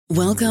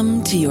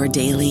Welcome to your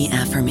daily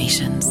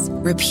affirmations.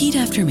 Repeat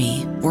after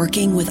me.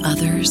 Working with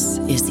others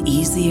is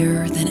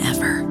easier than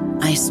ever.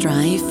 I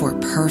strive for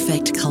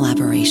perfect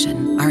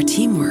collaboration. Our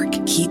teamwork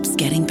keeps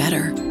getting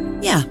better.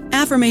 Yeah,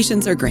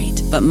 affirmations are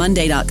great, but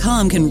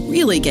Monday.com can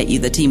really get you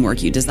the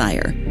teamwork you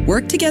desire.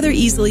 Work together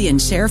easily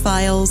and share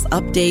files,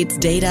 updates,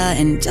 data,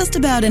 and just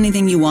about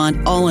anything you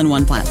want all in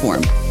one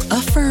platform.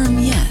 Affirm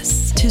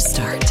yes to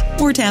start,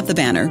 or tap the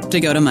banner to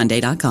go to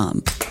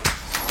Monday.com.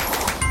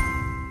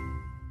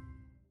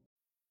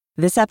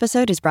 This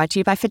episode is brought to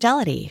you by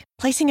Fidelity.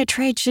 Placing a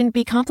trade shouldn't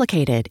be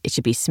complicated. It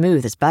should be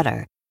smooth as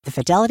butter. The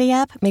Fidelity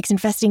app makes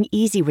investing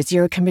easy with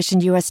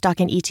zero-commission U.S. stock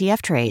and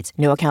ETF trades,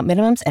 no account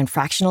minimums, and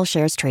fractional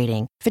shares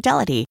trading.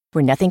 Fidelity,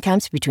 where nothing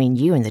comes between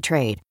you and the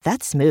trade.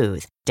 That's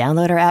smooth.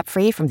 Download our app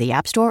free from the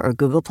App Store or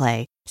Google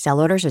Play. Sell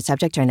orders are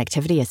subject to an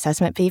activity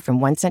assessment fee from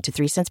 1 cent to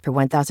 3 cents per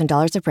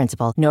 $1,000 of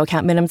principal. No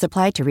account minimums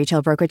apply to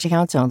retail brokerage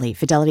accounts only.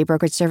 Fidelity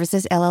Brokerage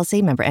Services,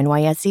 LLC, member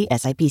NYSE,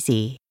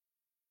 SIPC.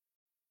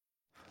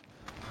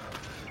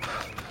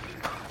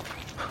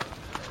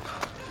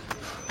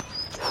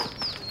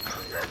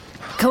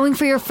 Going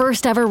for your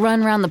first ever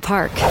run around the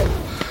park.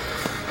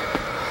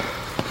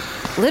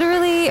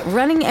 Literally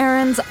running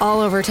errands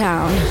all over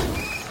town.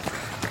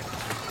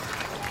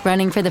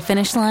 Running for the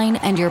finish line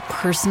and your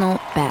personal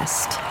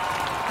best.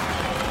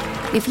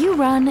 If you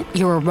run,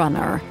 you're a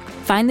runner.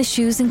 Find the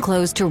shoes and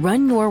clothes to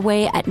run your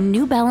way at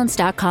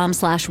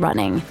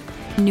newbalance.com/running.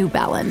 New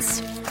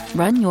Balance.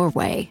 Run your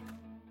way.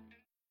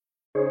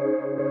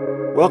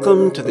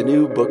 Welcome to the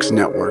New Books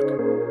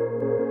Network.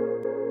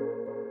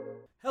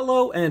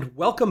 Hello and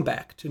welcome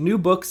back to New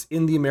Books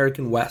in the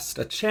American West,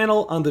 a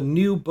channel on the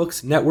New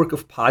Books Network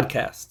of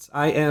podcasts.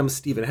 I am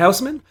Stephen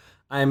Hausman.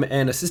 I'm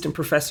an assistant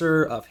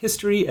professor of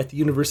history at the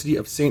University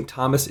of St.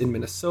 Thomas in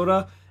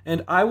Minnesota,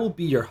 and I will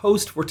be your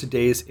host for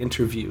today's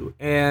interview.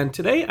 And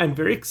today I'm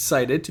very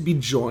excited to be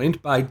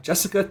joined by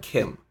Jessica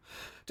Kim.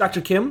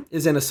 Dr. Kim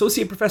is an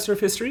associate professor of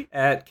history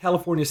at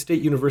California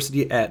State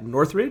University at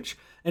Northridge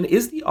and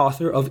is the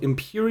author of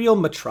Imperial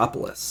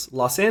Metropolis,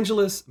 Los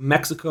Angeles,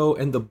 Mexico,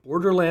 and the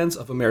Borderlands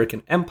of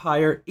American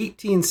Empire,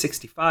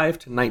 1865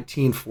 to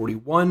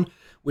 1941,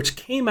 which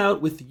came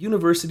out with the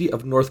University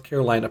of North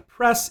Carolina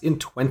Press in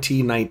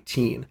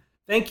 2019.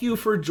 Thank you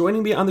for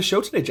joining me on the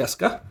show today,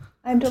 Jessica.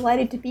 I'm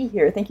delighted to be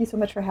here. Thank you so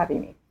much for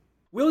having me.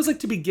 We always like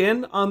to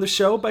begin on the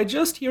show by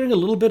just hearing a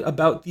little bit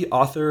about the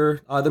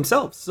author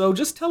themselves. So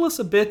just tell us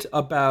a bit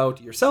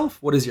about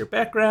yourself. What is your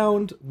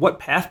background? What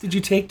path did you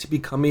take to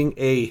becoming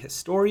a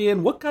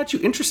historian? What got you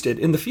interested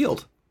in the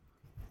field?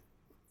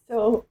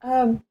 So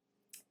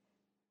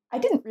I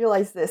didn't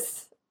realize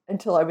this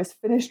until I was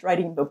finished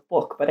writing the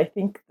book, but I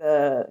think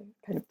the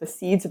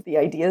seeds of the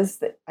ideas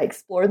that I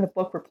explore in the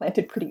book were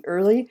planted pretty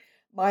early.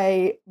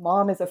 My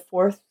mom is a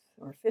fourth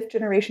or fifth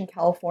generation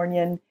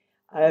Californian.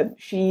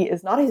 She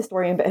is not a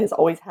historian, but has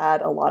always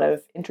had a lot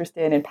of interest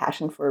in and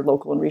passion for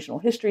local and regional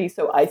history.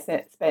 So I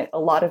spent a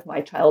lot of my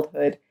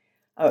childhood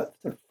sort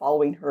of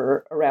following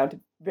her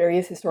around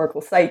various historical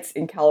sites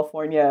in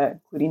California,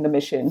 including the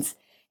missions.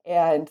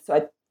 And so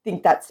I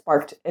think that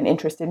sparked an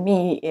interest in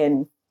me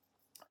in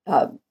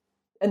the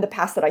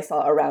past that I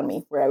saw around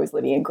me, where I was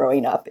living and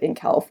growing up in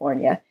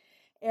California.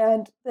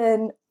 And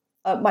then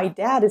my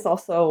dad is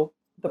also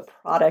the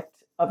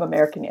product of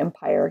American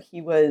Empire.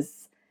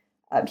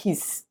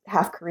 He's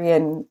half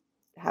Korean,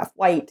 half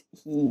white.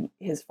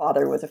 His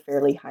father was a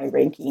fairly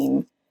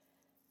high-ranking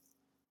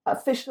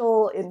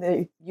official in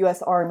the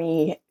U.S.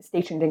 Army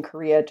stationed in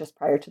Korea just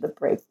prior to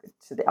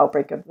the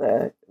outbreak of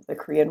the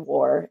Korean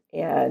War.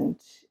 And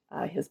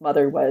his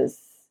mother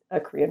was a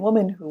Korean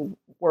woman who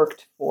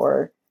worked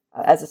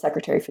as a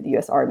secretary for the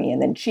U.S. Army.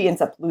 And then she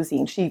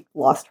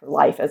lost her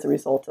life as a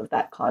result of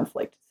that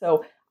conflict.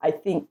 So I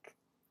think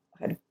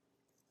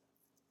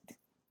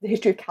the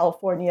history of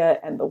California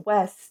and the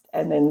West,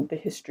 and then the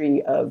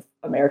history of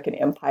American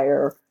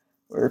Empire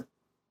were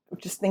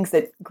just things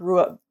that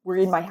were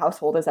in my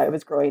household as I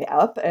was growing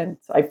up. And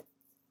so I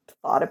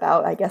thought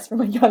about, I guess, from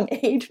a young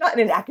age, not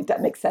in an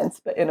academic sense,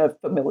 but in a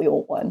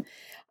familial one.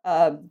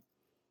 I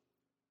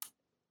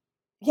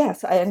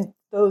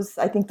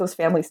think those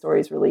family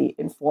stories really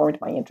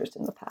informed my interest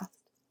in the past.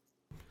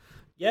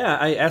 Yeah,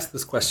 I ask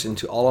this question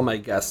to all of my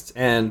guests,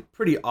 and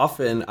pretty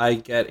often I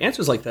get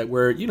answers like that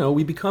where,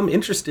 we become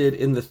interested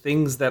in the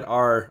things that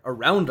are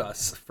around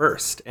us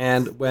first.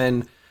 And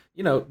when,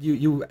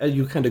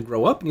 you kind of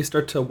grow up and you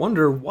start to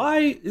wonder,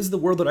 why is the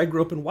world that I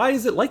grew up in, why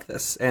is it like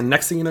this? And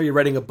next thing you know, you're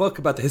writing a book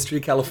about the history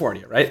of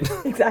California, right?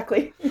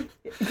 Exactly.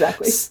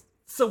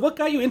 So what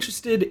got you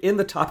interested in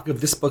the topic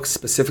of this book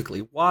specifically?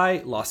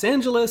 Why Los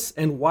Angeles,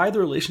 and why the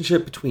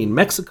relationship between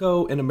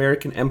Mexico and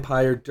American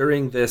Empire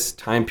during this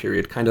time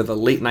period, kind of the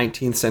late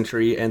 19th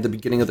century and the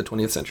beginning of the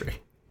 20th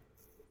century?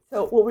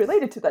 So,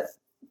 related to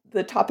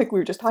the topic we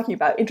were just talking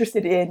about,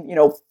 interested in,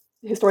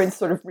 historians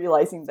sort of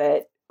realizing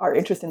that our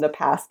interest in the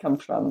past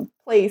comes from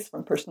place,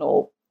 from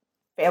personal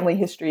family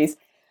histories.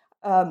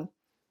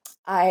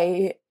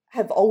 I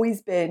have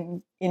always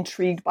been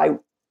intrigued by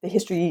the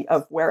history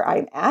of where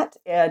I'm at.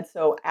 And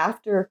so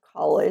after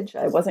college,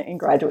 I wasn't in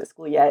graduate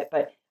school yet,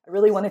 but I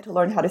really wanted to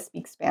learn how to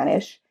speak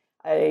Spanish.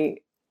 I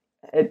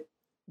had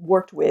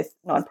worked with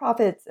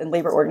nonprofits and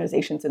labor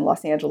organizations in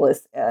Los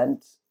Angeles,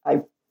 and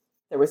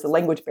there was a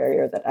language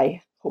barrier that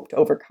I hoped to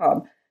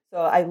overcome. So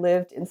I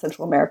lived in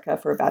Central America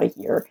for about a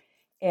year.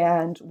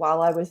 And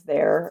while I was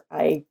there,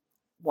 I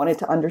wanted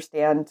to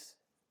understand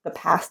the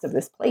past of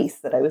this place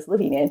that I was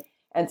living in.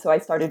 And so I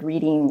started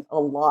reading a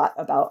lot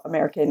about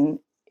American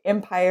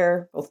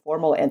empire, both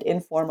formal and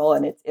informal,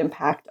 and its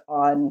impact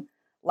on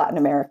Latin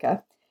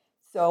America.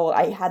 So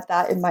I had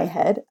that in my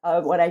head.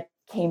 When I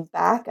came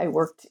back, I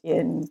worked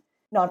in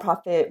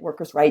nonprofit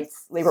workers'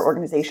 rights, labor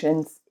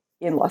organizations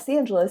in Los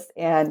Angeles.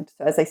 And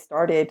so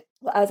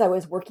as I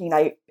was working,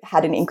 I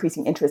had an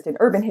increasing interest in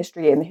urban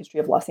history and the history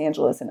of Los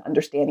Angeles and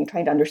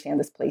trying to understand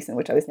this place in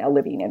which I was now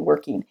living and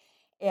working.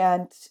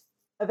 And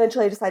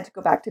eventually I decided to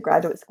go back to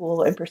graduate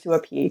school and pursue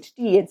a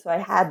PhD. And so I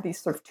had these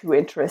sort of two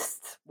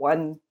interests,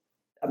 one,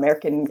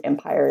 American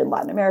empire in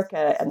Latin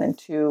America, and then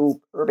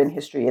two, urban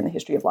history and the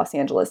history of Los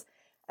Angeles.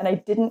 And I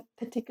didn't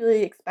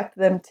particularly expect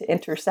them to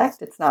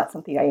intersect. It's not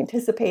something I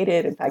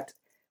anticipated. In fact,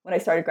 when I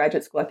started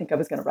graduate school, I think I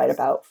was going to write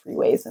about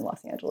freeways in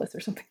Los Angeles or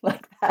something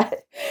like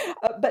that.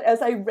 But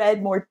as I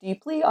read more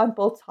deeply on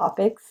both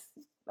topics,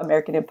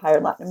 American empire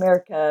in Latin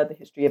America, the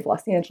history of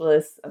Los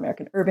Angeles,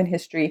 American urban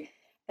history,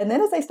 and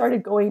then as I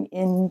started going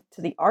into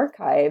the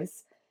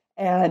archives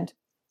and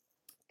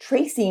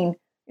tracing,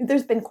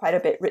 there's been quite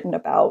a bit written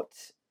about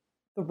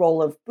the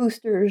role of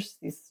boosters,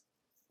 these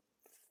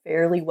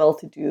fairly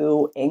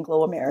well-to-do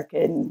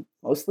Anglo-American,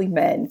 mostly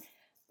men,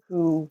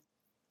 who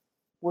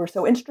were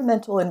so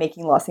instrumental in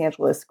making Los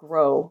Angeles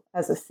grow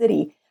as a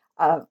city.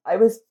 I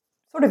was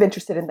sort of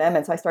interested in them,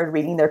 and so I started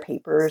reading their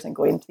papers and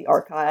going into the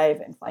archive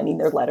and finding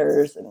their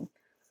letters and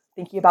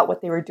thinking about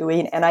what they were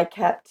doing. And I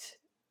kept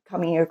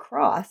coming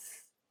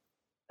across,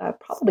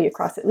 probably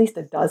across at least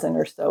a dozen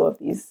or so of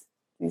these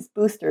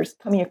boosters,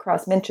 coming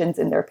across mentions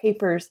in their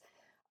papers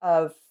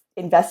of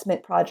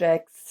investment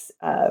projects,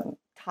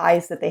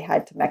 ties that they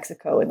had to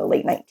Mexico in the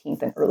late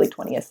 19th and early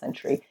 20th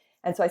century.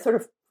 And so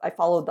I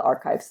followed the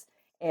archives.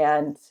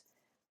 And,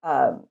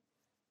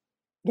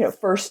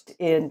 first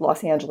in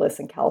Los Angeles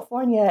and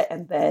California,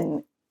 and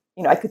then,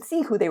 I could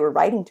see who they were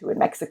writing to in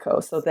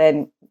Mexico. So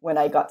then when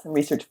I got some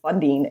research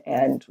funding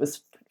and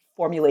was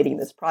formulating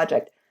this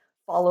project,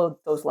 followed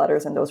those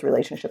letters and those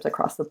relationships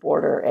across the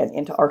border and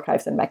into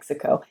archives in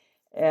Mexico.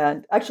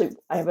 And actually,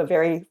 I have a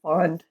very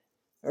fond,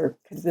 or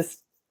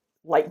this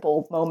light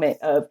bulb moment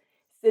of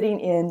sitting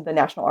in the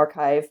National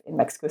Archive in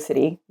Mexico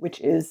City,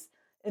 which is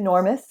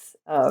enormous.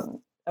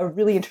 A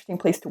really interesting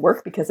place to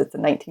work because it's a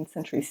 19th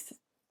century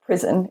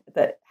prison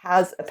that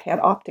has a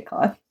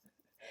panopticon.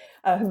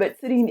 But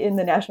sitting in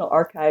the National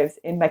Archives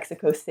in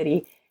Mexico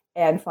City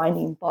and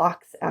finding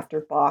box after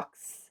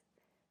box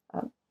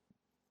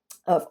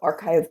of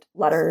archived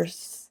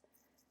letters,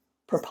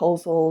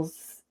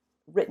 proposals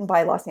written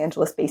by Los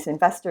Angeles-based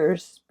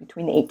investors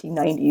between the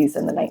 1890s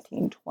and the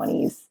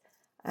 1920s,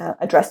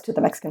 addressed to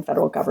the Mexican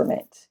federal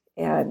government.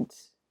 And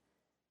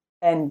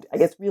I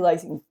guess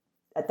realizing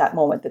at that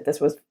moment that this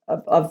was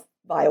a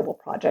viable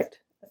project,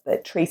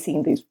 that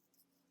tracing these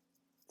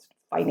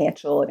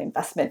financial and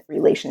investment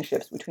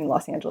relationships between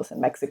Los Angeles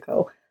and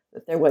Mexico,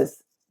 that there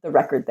was the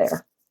record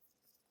there.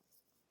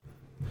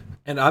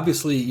 And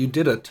obviously you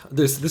did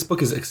this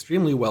book is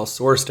extremely well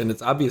sourced, and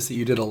it's obvious that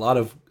you did a lot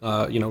of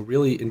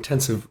really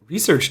intensive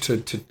research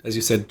to as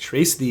you said,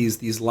 trace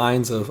these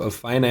lines of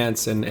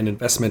finance and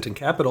investment and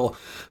capital.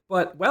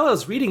 But while I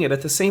was reading it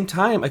at the same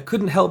time, I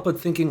couldn't help but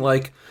thinking,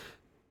 like,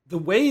 the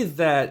way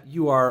that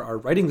you are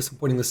writing this and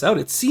pointing this out,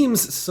 it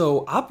seems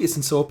so obvious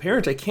and so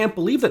apparent. I can't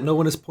believe that no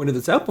one has pointed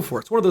this out before.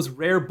 It's one of those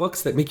rare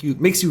books that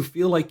makes you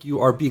feel like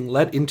you are being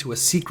let into a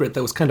secret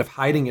that was kind of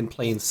hiding in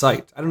plain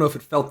sight. I don't know if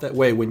it felt that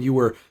way when you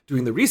were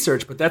doing the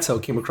research, but that's how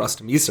it came across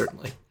to me,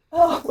 certainly.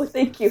 Oh, well,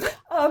 thank you.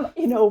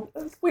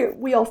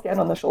 We all stand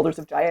on the shoulders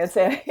of giants.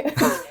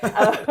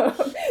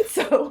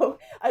 So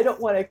I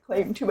don't want to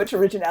claim too much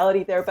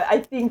originality there, but I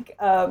think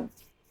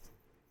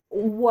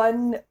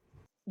one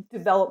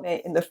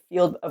development in the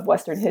field of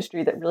Western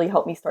history that really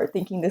helped me start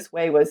thinking this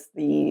way was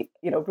the,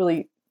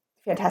 really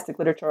fantastic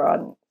literature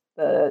on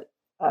the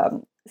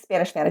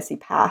Spanish fantasy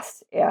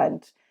past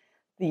and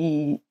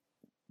the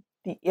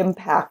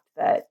impact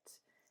that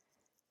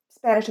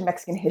Spanish and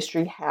Mexican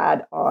history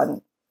had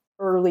on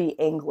early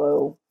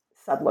Anglo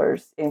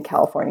settlers in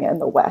California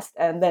and the West,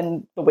 and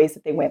then the ways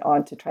that they went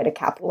on to try to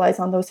capitalize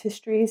on those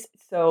histories.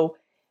 So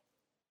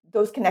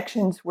those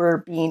connections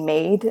were being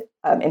made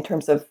in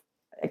terms of,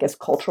 I guess,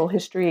 cultural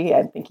history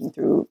and thinking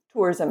through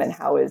tourism and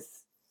how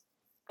is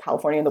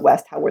California and the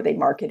West, how were they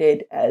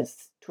marketed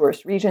as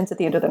tourist regions at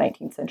the end of the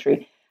 19th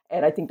century?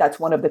 And I think that's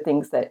one of the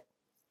things that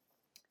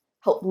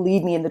helped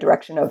lead me in the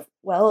direction of,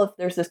 well, if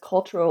there's this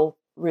cultural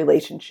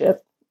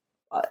relationship,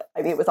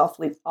 it was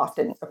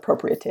often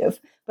appropriative,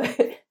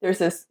 but there's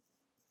this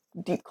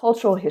deep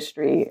cultural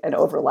history and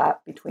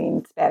overlap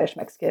between Spanish,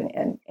 Mexican,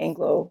 and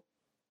Anglo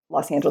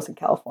Los Angeles and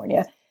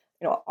California.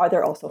 Are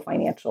there also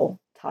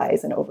financial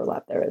ties and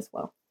overlap there as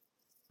well.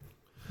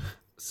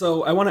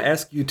 So I want to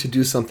ask you to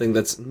do something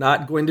that's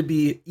not going to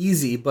be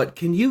easy, but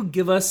can you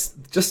give us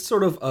just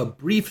sort of a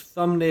brief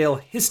thumbnail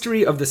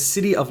history of the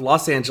city of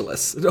Los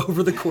Angeles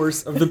over the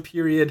course of the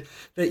period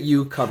that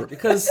you cover?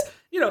 Because,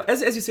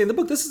 as you say in the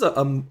book, this is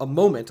a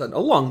moment, a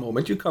long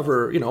moment. You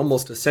cover,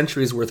 almost a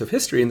century's worth of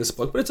history in this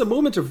book, but it's a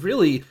moment of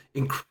really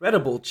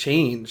incredible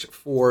change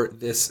for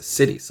this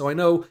city. So I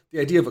know the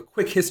idea of a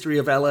quick history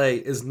of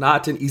LA is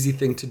not an easy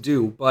thing to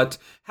do, but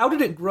how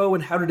did it grow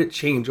and how did it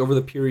change over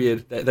the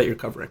period that you're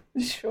covering?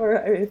 Sure.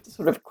 It's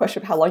sort of a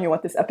question of how long you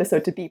want this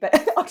episode to be, but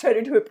I'll try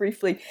to do it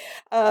briefly.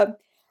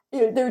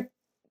 There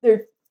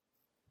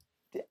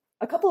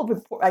a couple of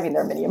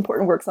there are many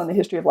important works on the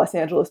history of Los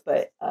Angeles,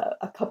 but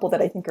a couple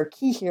that I think are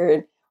key here.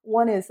 And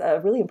one is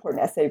a really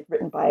important essay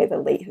written by the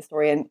late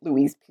historian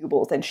Louise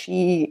Peebles, and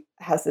she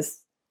has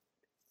this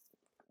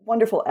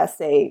wonderful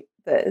essay.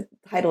 The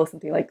title is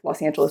something like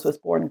 "Los Angeles was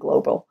born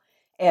global,"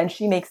 and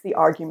she makes the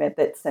argument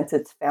that since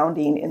its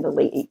founding in the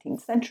late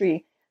 18th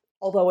century,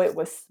 although it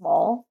was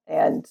small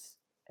and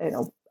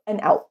an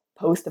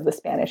outpost of the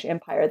Spanish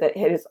Empire, that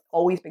it has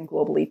always been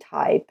globally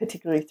tied,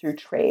 particularly through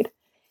trade.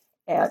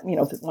 And,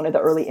 one of the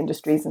early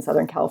industries in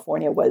Southern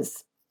California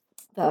was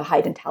the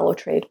hide and tallow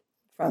trade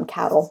from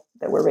cattle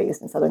that were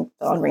raised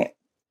on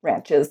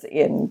ranches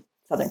in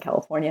Southern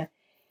California.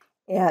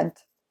 And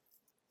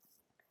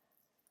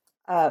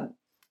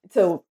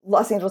so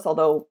Los Angeles,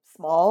 although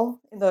small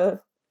in the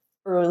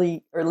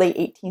early or late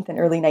 18th and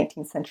early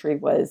 19th century,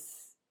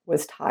 was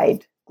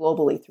tied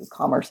globally through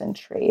commerce and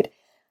trade.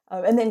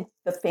 And then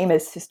the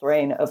famous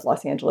historian of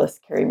Los Angeles,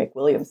 Carey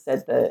McWilliams,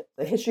 said the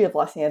history of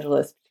Los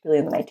Angeles, particularly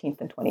in the 19th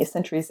and 20th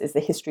centuries, is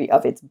the history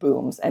of its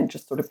booms and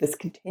just sort of this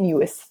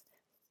continuous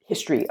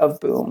history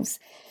of booms.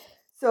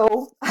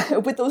 So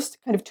with those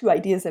kind of two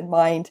ideas in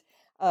mind,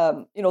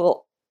 as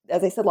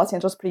I said, Los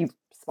Angeles is a pretty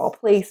small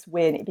place.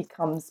 When it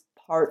becomes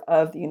part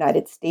of the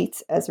United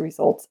States as a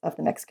result of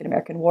the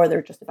Mexican-American War, there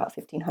are just about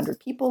 1,500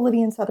 people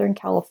living in Southern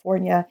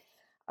California.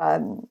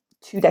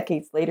 2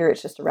 decades later,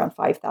 it's just around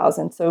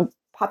 5,000. So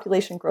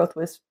population growth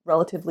was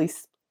relatively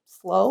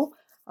slow,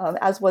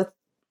 as was,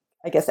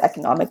 I guess,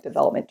 economic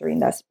development during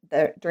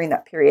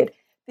that period.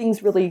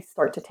 Things really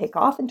start to take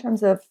off in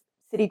terms of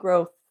city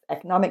growth,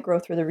 economic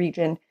growth for the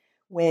region,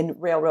 when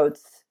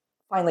railroads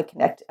finally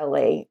connect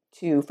LA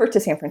first to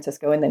San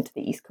Francisco and then to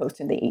the East Coast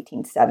in the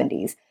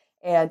 1870s.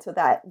 And so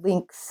that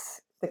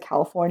links the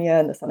California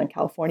and the Southern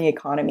California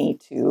economy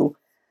to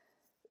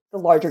the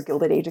larger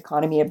Gilded Age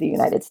economy of the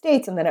United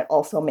States. And then it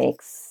also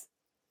makes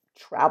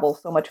travel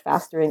so much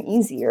faster and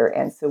easier.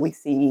 And so we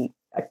see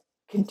a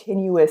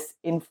continuous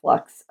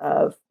influx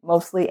of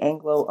mostly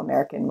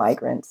Anglo-American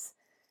migrants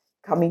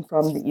coming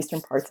from the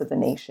eastern parts of the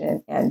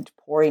nation and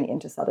pouring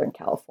into Southern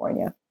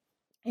California.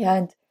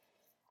 And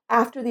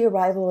after the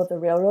arrival of the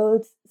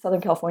railroads,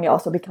 Southern California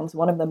also becomes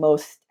one of the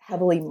most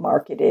heavily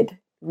marketed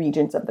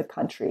regions of the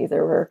country.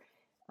 There were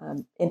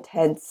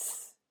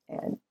intense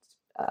and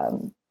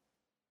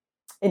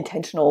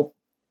intentional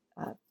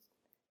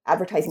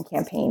advertising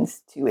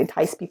campaigns to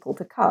entice people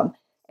to come.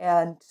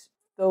 And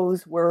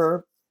those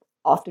were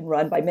often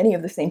run by many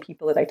of the same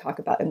people that I talk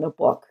about in the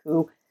book,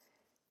 who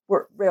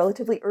were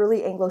relatively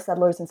early Anglo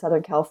settlers in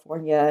Southern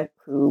California,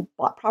 who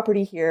bought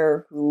property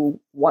here, who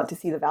want to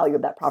see the value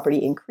of that property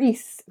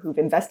increase, who've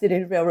invested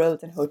in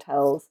railroads and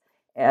hotels,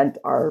 and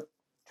are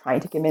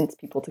trying to convince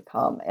people to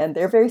come. And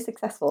they're very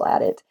successful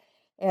at it.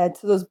 And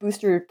so those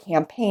booster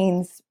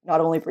campaigns not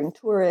only bring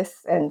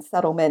tourists and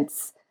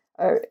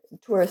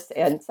tourists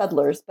and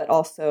settlers, but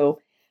also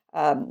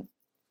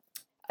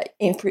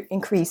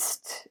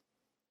increased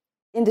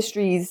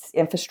industries,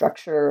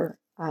 infrastructure,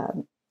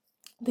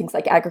 things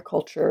like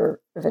agriculture,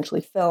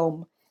 eventually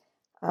film.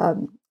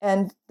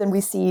 And then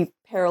we see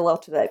parallel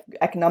to that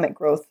economic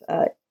growth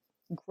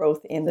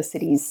in the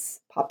city's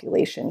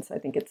population. So I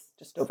think it's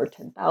just over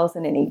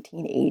 10,000 in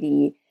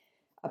 1880,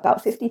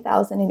 about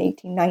 50,000 in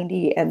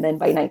 1890. And then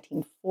by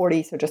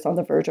 1940, so just on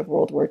the verge of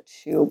World War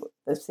II,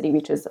 the city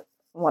reaches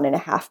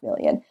 1.5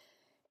 million.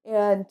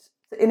 And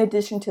in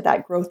addition to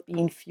that growth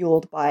being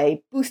fueled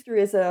by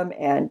boosterism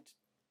and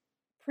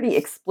pretty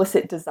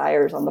explicit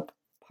desires on the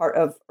part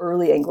of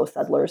early Anglo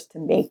settlers to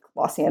make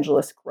Los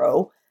Angeles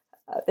grow,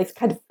 they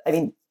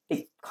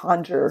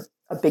conjure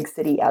a big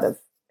city out of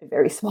a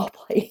very small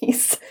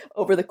place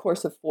over the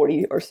course of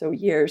 40 or so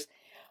years.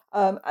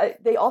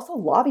 They also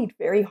lobbied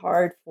very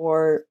hard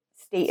for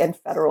state and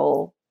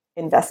federal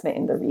investment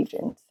in the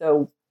region.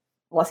 So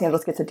Los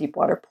Angeles gets a deep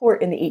water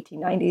port in the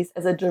 1890s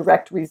as a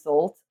direct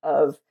result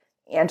of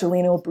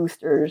Angelino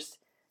boosters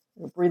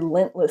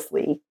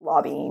relentlessly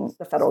lobbying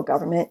the federal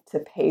government to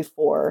pay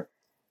for,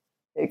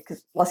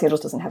 because Los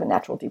Angeles doesn't have a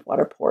natural deep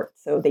water port.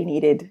 So they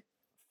needed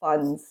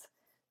funds,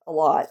 a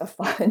lot of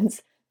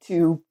funds,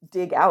 to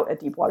dig out a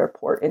deep water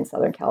port in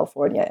Southern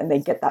California. And they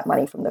get that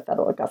money from the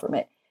federal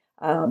government.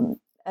 And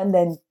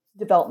then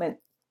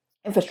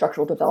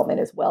infrastructural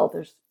development as well.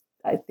 There's,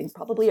 I think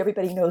probably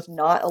everybody knows,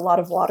 not a lot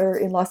of water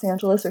in Los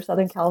Angeles or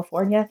Southern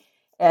California.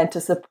 And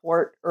to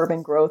support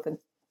urban growth and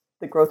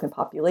the growth in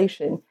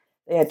population,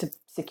 they had to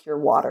secure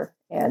water.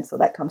 And so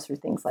that comes through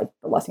things like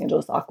the Los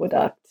Angeles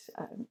Aqueduct,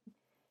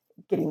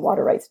 getting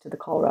water rights to the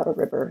Colorado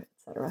River,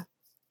 etc.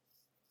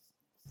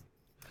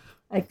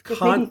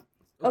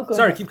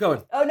 Sorry, keep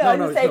going. Oh, no, I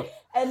was going to say,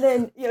 and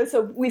then,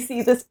 so we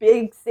see this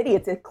big city.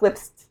 It's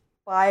eclipsed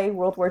by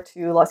World War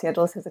II. Los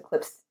Angeles has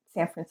eclipsed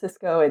San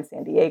Francisco and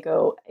San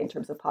Diego in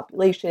terms of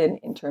population,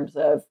 in terms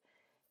of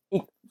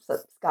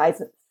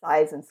size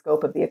and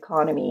scope of the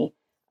economy.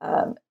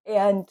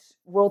 And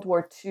World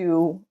War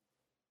II,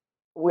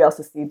 we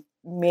also see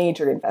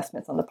major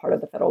investments on the part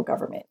of the federal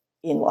government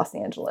in Los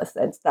Angeles.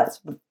 And that's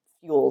what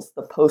fuels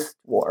the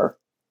post-war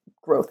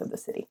growth of the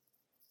city.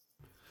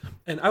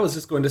 And I was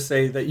just going to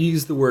say that you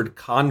use the word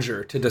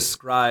conjure to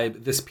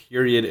describe this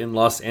period in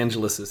Los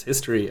Angeles's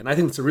history. And I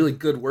think it's a really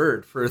good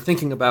word for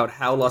thinking about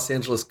how Los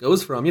Angeles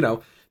goes from,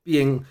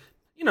 being,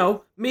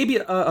 maybe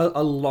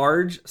a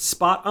large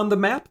spot on the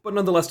map, but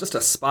nonetheless just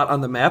a spot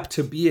on the map,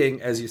 to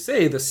being, as you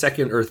say, the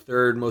second or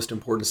third most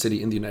important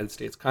city in the United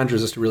States. Conjure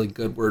is just a really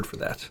good word for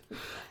that.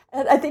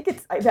 And I think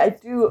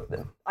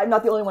I'm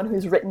not the only one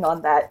who's written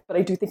on that, but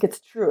I do think it's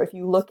true. If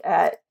you look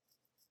at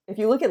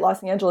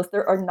Los Angeles,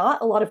 there are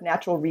not a lot of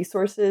natural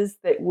resources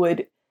that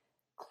would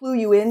clue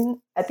you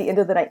in at the end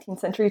of the 19th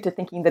century to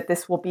thinking that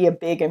this will be a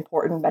big,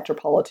 important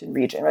metropolitan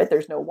region, right?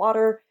 There's no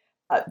water.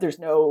 There's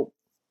no,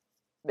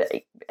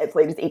 as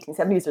late as the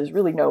 1870s, there's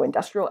really no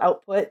industrial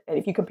output. And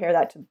if you compare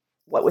that to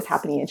what was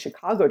happening in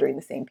Chicago during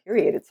the same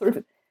period,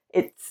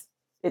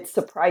 it's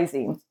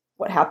surprising.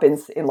 What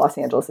happens in Los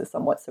Angeles is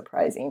somewhat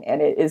surprising.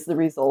 And it is the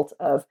result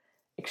of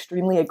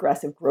extremely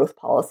aggressive growth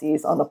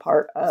policies on the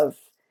part of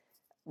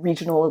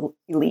regional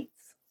elites.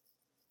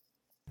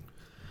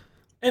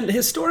 And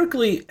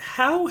historically,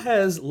 how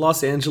has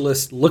Los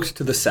Angeles looked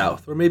to the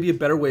south? Or maybe a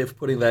better way of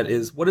putting that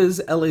is, what is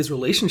LA's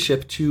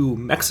relationship to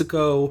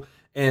Mexico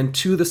and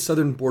to the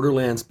southern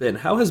borderlands been?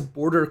 How has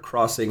border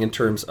crossing in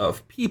terms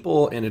of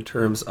people and in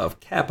terms of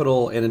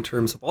capital and in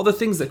terms of all the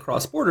things that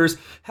cross borders,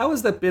 how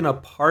has that been a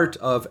part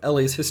of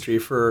LA's history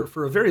for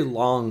a very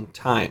long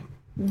time?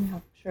 Yeah,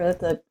 sure.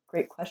 That's a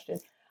great question.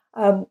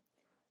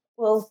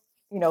 Well,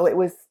 it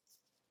was,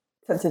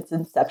 since its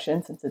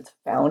inception, since its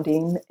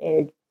founding,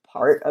 a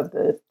part of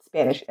the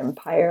Spanish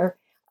Empire.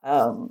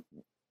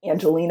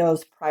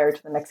 Angelenos, prior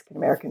to the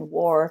Mexican-American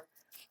War,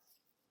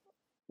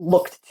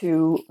 looked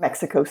to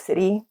Mexico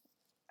City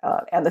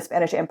and the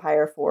Spanish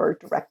Empire for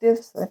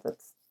directives.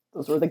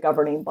 Those were the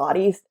governing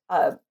bodies.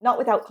 Not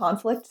without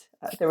conflict.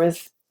 There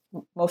was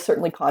most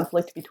certainly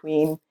conflict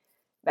between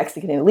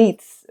Mexican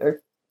elites,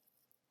 or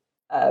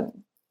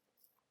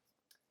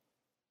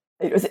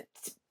it was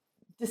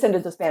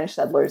descendants of Spanish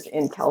settlers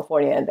in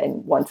California, and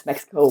then once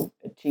Mexico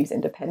achieves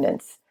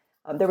independence,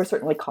 there was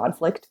certainly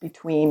conflict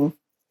between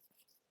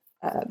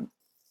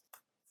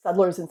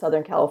settlers in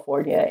Southern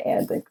California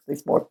and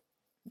these more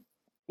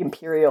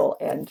imperial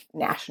and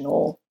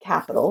national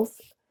capitals.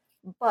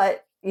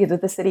 But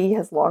the city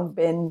has long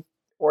been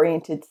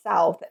oriented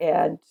south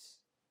and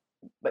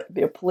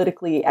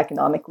politically,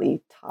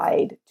 economically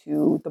tied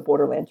to the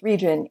borderlands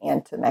region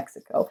and to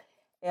Mexico.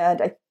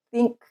 And I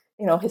think,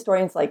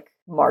 historians like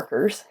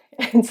markers.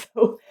 And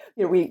so,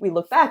 we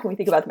look back and we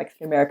think about the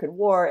Mexican-American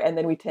War, and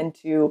then we tend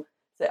to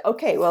say,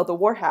 okay, well, the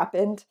war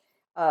happened.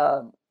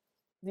 The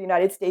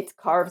United States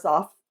carves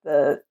off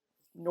the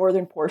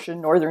northern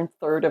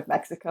third of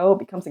Mexico,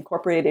 becomes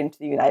incorporated into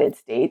the United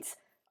States.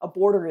 A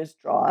border is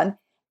drawn.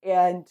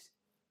 And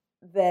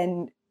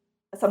then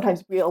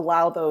sometimes we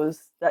allow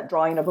that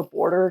drawing of a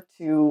border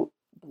to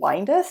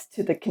blind us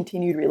to the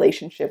continued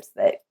relationships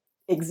that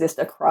exist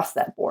across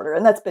that border.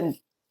 And that's been,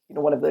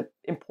 one of the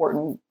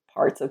important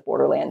parts of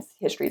borderlands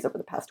histories over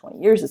the past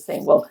 20 years, is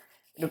saying, well,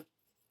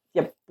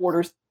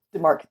 borders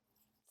demark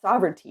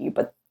sovereignty,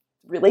 but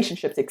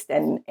relationships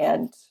extend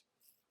and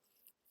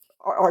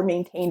are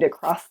maintained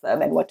across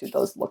them. And what do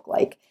those look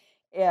like?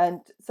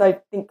 And so I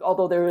think,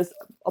 although there is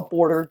a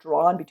border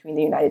drawn between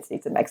the United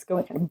States and Mexico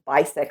and kind of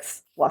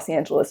bisects Los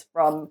Angeles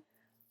from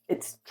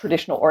its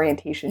traditional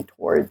orientation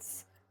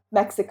towards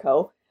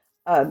Mexico,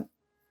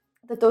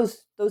 that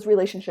those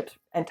relationships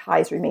and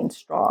ties remain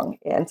strong.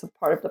 And so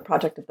part of the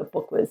project of the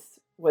book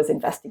was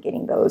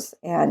investigating those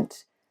and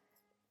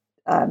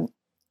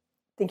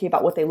thinking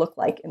about what they look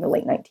like in the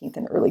late 19th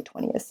and early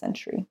 20th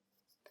century.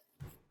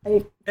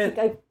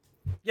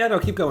 Yeah, no,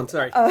 keep going.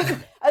 Sorry.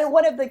 And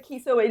one of the key,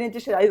 so in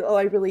addition,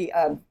 I really,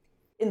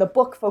 in the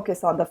book,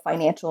 focus on the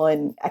financial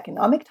and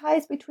economic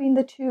ties between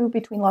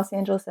Los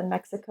Angeles and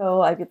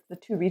Mexico. The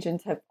two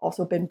regions have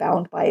also been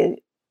bound by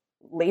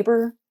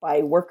labor,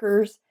 by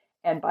workers,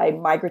 and by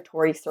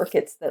migratory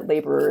circuits that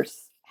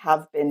laborers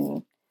have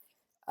been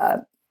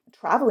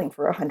traveling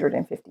for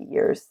 150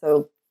 years.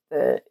 So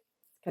the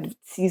kind of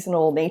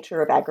seasonal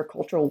nature of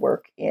agricultural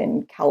work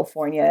in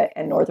California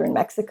and northern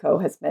Mexico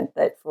has meant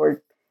that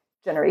for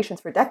generations,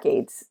 for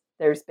decades,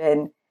 there's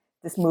been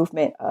this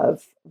movement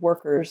of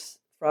workers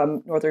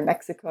from northern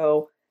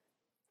Mexico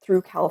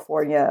through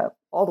California,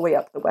 all the way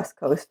up the West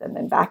Coast and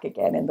then back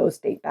again. And those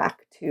date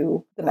back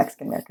to the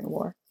Mexican-American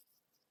War.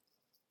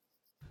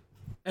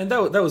 And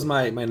that was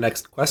my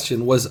next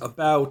question, was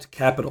about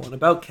capital and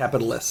about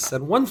capitalists.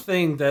 And one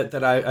thing that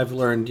I've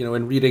learned,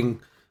 in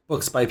reading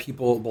books by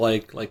people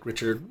like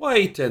Richard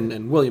White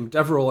and William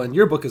Deverell and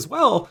your book as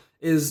well,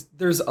 is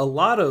there's a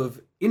lot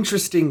of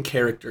interesting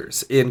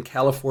characters in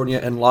California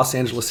and Los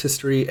Angeles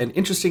history, and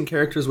interesting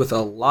characters with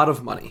a lot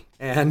of money.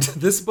 And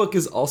this book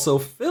is also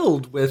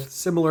filled with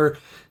similar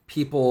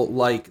people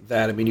like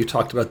that. I mean, you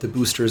talked about the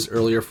Boosters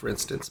earlier, for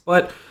instance,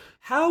 but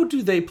how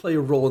do they play a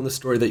role in the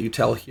story that you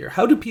tell here?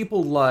 How do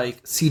people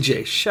like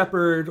C.J.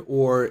 Shepard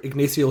or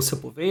Ignacio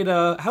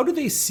Sepulveda, how do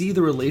they see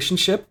the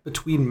relationship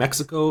between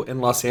Mexico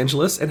and Los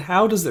Angeles? And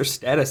how does their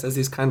status as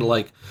these kind of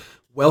like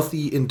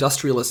wealthy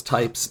industrialist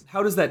types,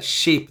 how does that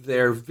shape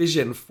their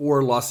vision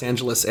for Los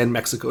Angeles and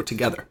Mexico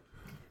together?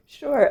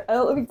 Sure.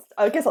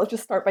 I guess I'll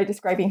just start by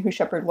describing who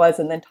Shepard was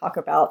and then talk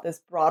about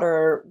this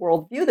broader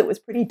worldview that was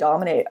pretty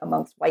dominant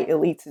amongst white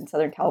elites in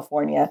Southern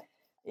California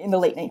in the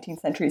late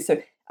 19th century.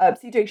 So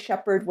C.J.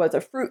 Shepard was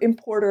a fruit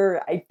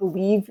importer. I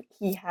believe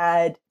he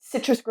had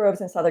citrus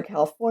groves in Southern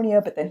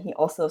California, but then he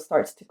also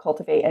starts to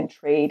cultivate and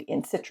trade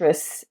in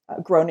citrus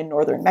grown in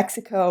northern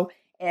Mexico.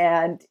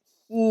 And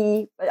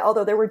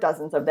although there were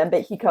dozens of them,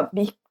 but he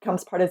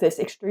becomes part of this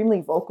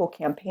extremely vocal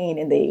campaign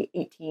in the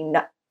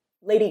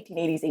late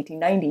 1880s,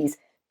 1890s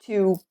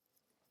to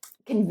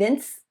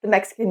convince the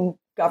Mexican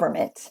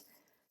government,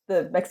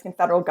 the Mexican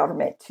federal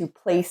government, to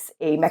place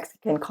a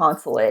Mexican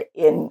consulate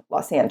in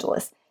Los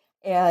Angeles.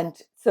 And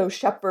so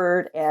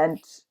Shepard and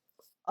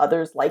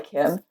others like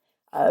him,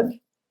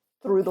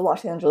 through the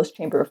Los Angeles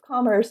Chamber of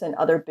Commerce and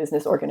other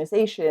business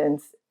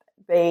organizations,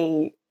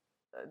 they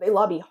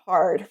lobby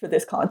hard for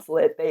this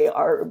consulate. They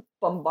are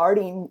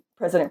bombarding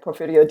President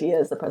Porfirio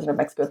Diaz, the president of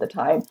Mexico at the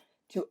time,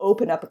 to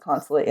open up a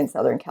consulate in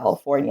Southern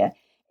California.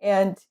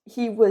 And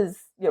he was,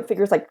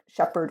 figures like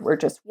Shepard were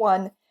just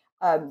one.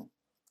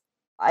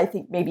 I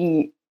think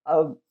maybe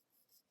a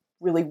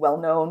really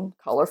well-known,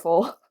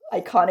 colorful,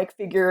 iconic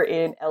figure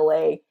in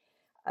LA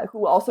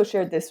who also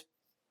shared this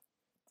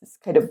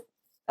kind of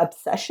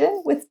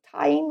obsession with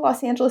tying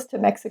Los Angeles to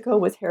Mexico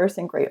was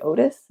Harrison Gray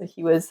Otis. So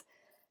he was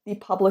the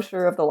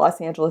publisher of the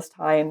Los Angeles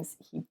Times.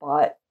 He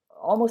bought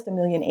almost 1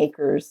 million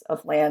acres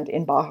of land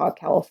in Baja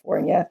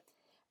California.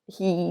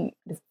 He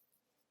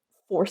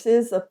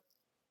forces a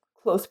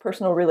close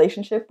personal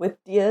relationship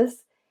with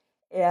Diaz,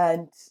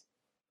 and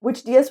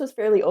which Diaz was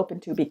fairly open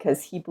to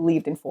because he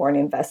believed in foreign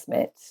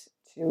investment.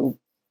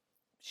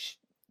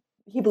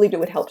 He believed it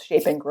would help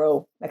shape and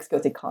grow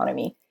Mexico's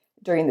economy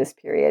during this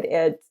period.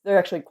 And there are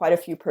actually quite a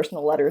few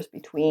personal letters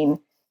between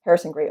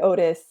Harrison Gray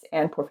Otis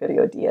and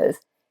Porfirio Diaz.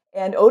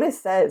 And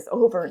Otis says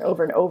over and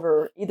over and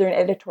over, either in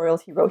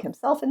editorials he wrote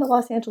himself in the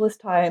Los Angeles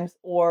Times,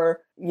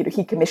 or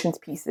he commissions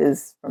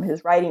pieces from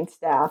his writing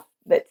staff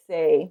that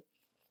say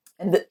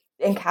and that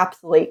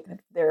encapsulate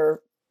their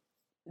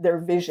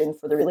vision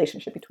for the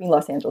relationship between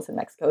Los Angeles and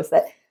Mexico, is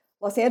that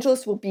Los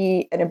Angeles will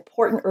be an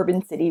important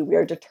urban city. We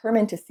are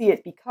determined to see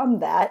it become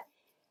that.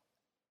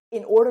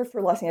 In order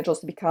for Los Angeles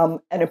to become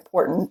an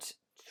important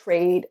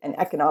trade and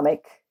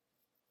economic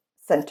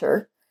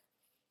center,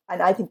 and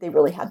I think they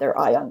really had their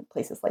eye on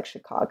places like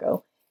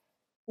Chicago,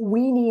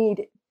 we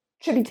need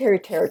tributary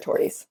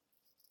territories.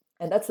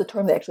 And that's the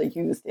term they actually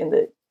used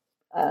in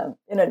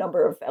a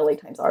number of LA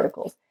Times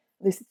articles.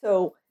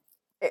 So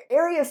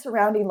areas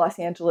surrounding Los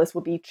Angeles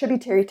will be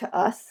tributary to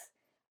us.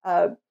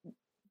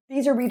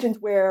 These are regions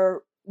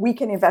where we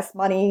can invest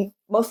money,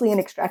 mostly in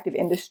extractive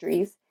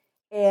industries,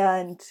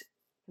 and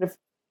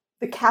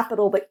the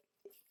capital that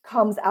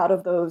comes out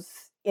of those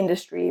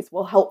industries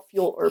will help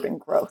fuel urban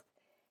growth.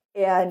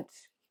 And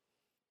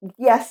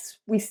yes,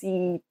 we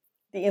see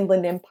the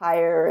Inland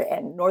Empire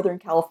and Northern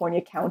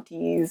California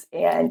counties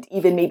and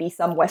even maybe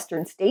some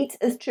Western states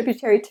as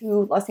tributary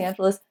to Los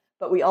Angeles,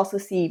 but we also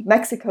see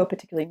Mexico,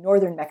 particularly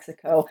Northern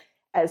Mexico,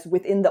 as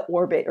within the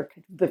orbit or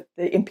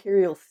the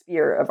imperial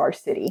sphere of our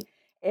city.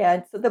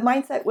 And so the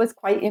mindset was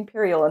quite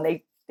imperial,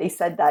 and they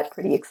said that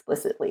pretty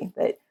explicitly,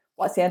 that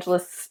Los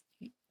Angeles,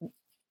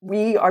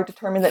 we are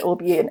determined that it will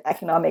be an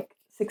economic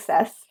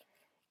success.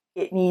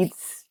 It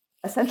needs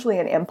essentially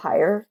an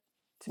empire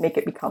to make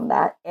it become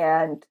that,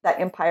 and that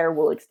empire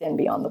will extend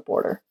beyond the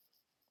border.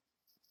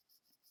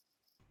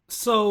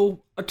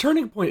 So a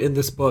turning point in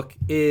this book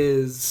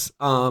is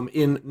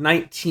in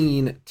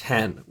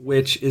 1910,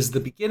 which is the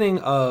beginning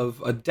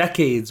of a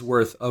decade's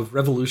worth of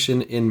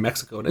revolution in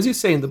Mexico. And as you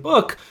say in the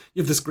book,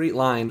 you have this great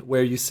line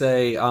where you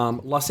say,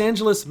 Los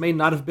Angeles may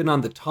not have been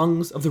on the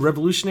tongues of the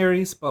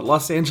revolutionaries, but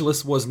Los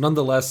Angeles was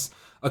nonetheless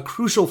a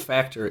crucial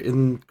factor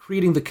in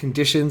creating the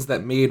conditions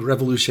that made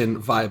revolution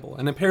viable.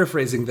 And I'm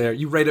paraphrasing there.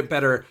 You write it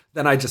better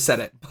than I just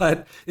said it,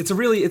 but it's a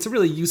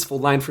really useful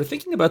line for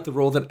thinking about the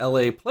role that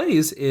LA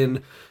plays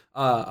in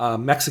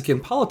Mexican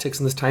politics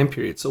in this time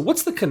period. So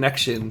what's the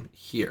connection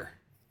here?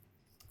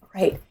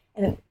 Right.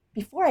 And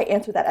before I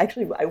answer that,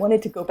 actually, I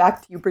wanted to go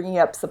back to you bringing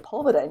up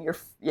Sepulveda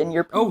in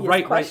your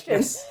previous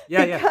question.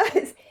 Yes.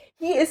 Because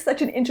he is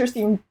such an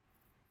interesting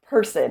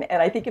person.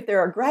 And I think if there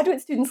are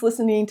graduate students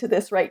listening to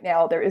this right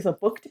now, there is a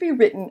book to be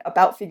written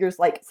about figures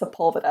like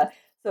Sepulveda.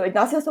 So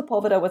Ignacio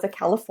Sepulveda was a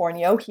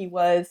Californio. He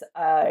was,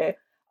 and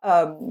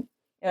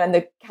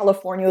the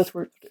Californios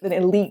were an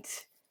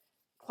elite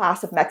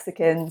class of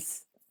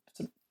Mexicans.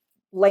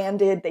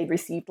 Landed, they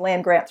received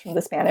land grants from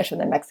the Spanish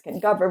and the Mexican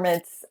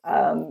governments.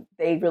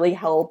 They really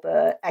held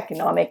the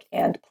economic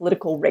and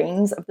political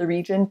reins of the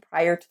region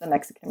prior to the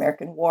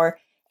Mexican-American War,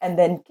 and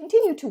then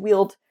continued to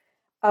wield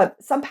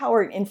some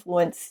power and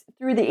influence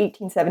through the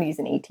 1870s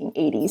and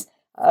 1880s,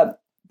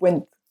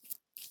 when,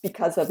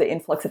 because of the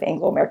influx of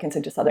Anglo-Americans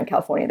into Southern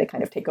California, they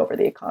kind of take over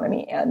the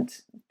economy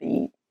and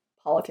the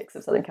politics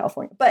of Southern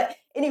California. But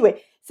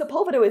anyway,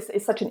 Sepulveda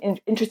is such an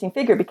interesting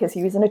figure because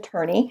he was an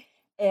attorney,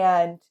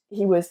 and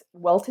he was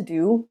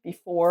well-to-do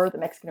before the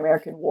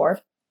Mexican-American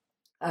War,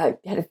 had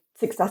a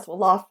successful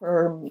law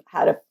firm,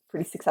 had a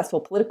pretty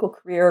successful political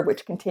career,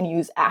 which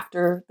continues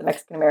after the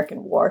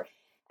Mexican-American War.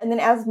 And then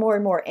as more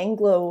and more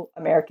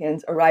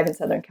Anglo-Americans arrive in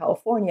Southern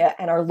California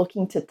and are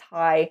looking to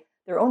tie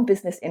their own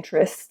business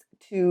interests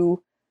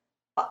to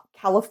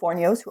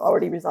Californios who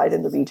already reside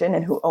in the region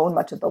and who own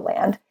much of the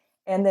land,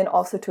 and then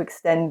also to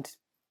extend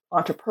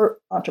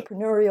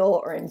entrepreneurial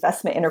or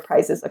investment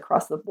enterprises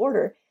across the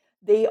border,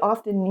 they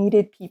often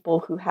needed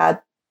people who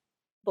had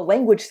the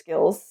language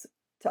skills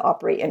to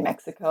operate in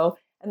Mexico,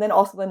 and then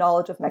also the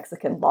knowledge of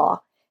Mexican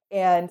law.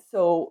 And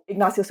so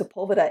Ignacio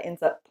Sepulveda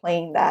ends up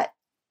playing that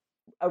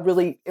a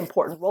really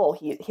important role.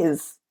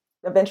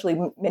 Eventually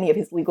many of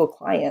his legal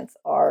clients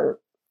are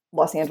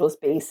Los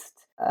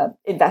Angeles-based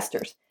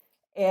investors,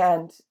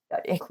 and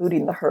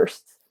including the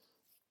Hearsts.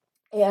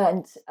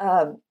 And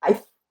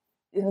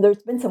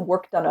there's been some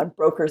work done on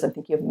brokers. I'm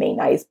thinking of May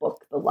Nai's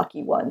book, The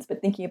Lucky Ones,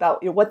 but thinking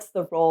about what's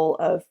the role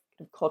of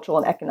cultural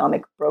and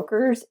economic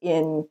brokers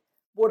in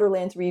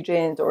borderlands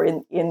regions or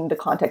in the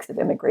context of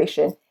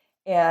immigration.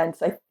 And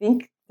so I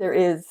think there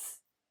is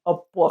a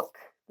book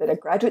that a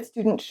graduate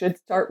student should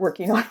start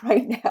working on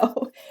right now,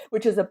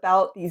 which is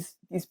about these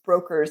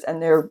brokers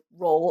and their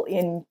role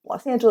in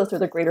Los Angeles or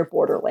the greater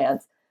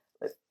borderlands.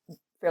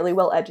 Fairly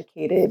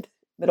well-educated,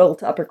 middle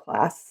to upper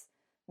class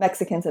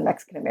Mexicans and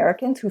Mexican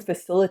Americans who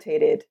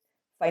facilitated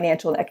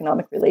financial and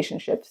economic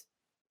relationships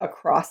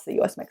across the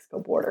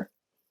U.S.-Mexico border.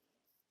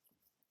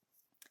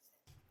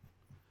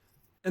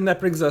 And that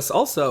brings us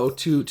also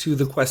to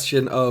the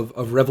question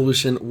of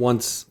revolution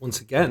once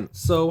again.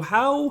 So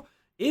how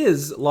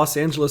is Los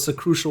Angeles a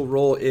crucial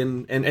role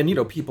in,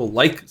 and people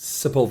like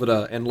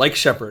Sepulveda and like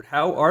Shepard,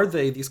 how are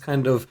they these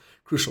kind of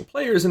crucial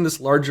players in this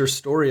larger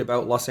story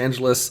about Los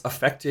Angeles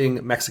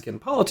affecting Mexican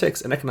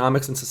politics and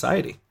economics and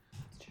society?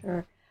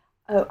 Sure.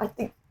 I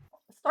think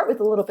I'll start with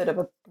a little bit of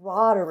a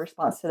broader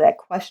response to that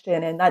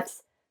question, and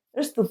that's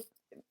there's the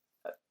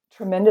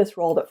tremendous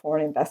role that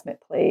foreign investment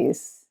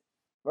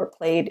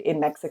played in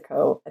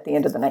Mexico at the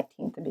end of the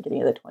 19th and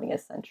beginning of the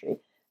 20th century.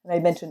 And I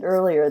mentioned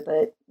earlier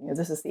that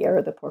this is the era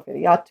of the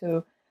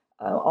Porfiriato,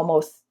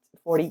 almost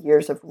 40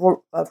 years of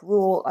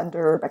rule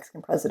under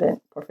Mexican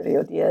President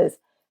Porfirio Diaz,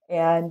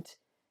 and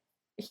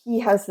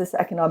he has this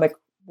economic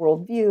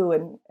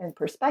worldview and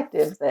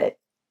perspective that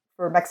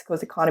for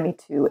Mexico's economy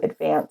to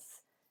advance,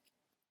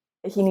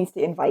 he needs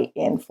to invite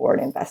in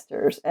foreign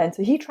investors. And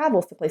so he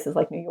travels to places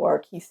like New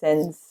York.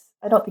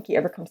 I don't think he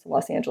ever comes to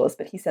Los Angeles,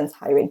 but he sends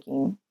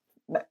high-ranking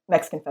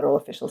Mexican federal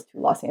officials to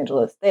Los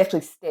Angeles. They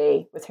actually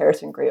stay with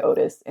Harrison Gray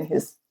Otis in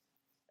his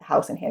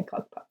house in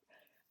Hancock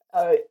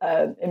Park,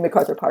 in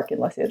MacArthur Park in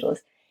Los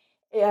Angeles.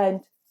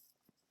 And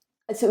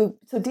so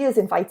Diaz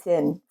invites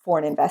in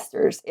foreign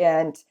investors.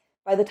 And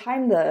by the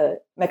time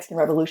the Mexican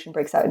Revolution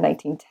breaks out in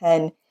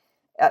 1910,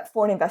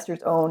 foreign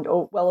investors owned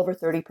well over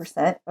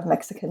 30% of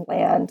Mexican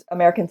land.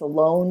 Americans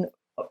alone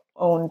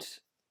owned,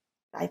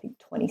 I think,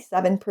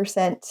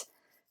 27%.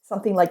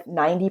 Something like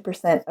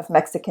 90% of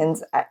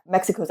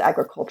Mexico's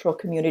agricultural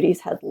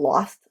communities had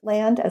lost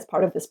land as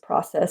part of this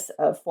process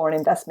of foreign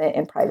investment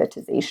and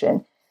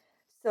privatization.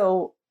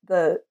 So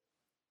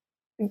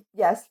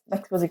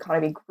Mexico's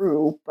economy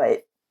grew,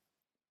 but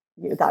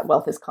that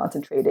wealth is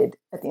concentrated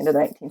at the end of the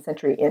 19th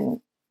century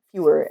in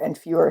fewer and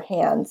fewer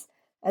hands.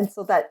 And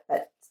so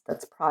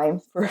that's prime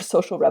for a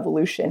social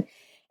revolution.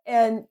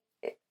 And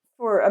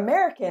for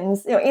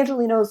Americans,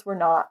 Angelenos were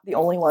not the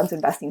only ones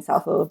investing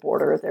south of the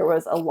border. There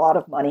was a lot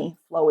of money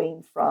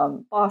flowing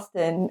from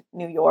Boston,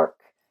 New York,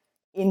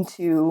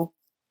 into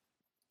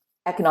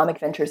economic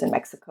ventures in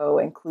Mexico,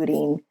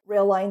 including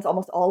rail lines.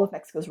 Almost all of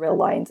Mexico's rail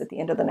lines at the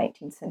end of the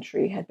 19th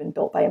century had been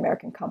built by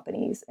American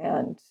companies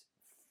and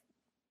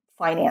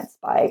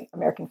financed by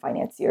American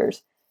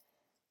financiers.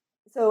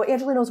 So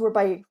Angelenos were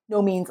by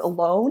no means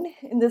alone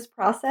in this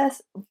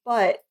process,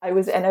 but I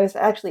was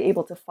actually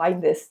able to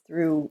find this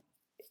through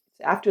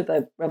after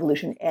the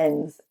revolution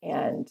ends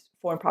and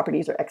foreign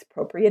properties are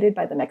expropriated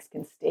by the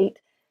Mexican state.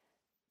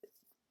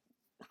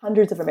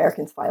 Hundreds of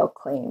Americans filed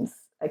claims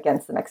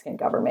against the Mexican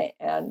government,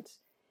 and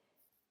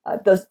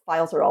those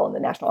files are all in the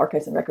National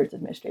Archives and Records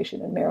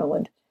Administration in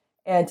Maryland.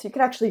 And so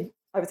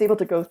I was able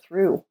to go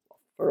through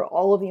for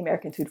all of the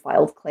Americans who'd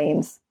filed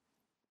claims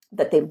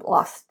that they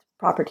lost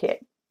property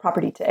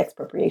to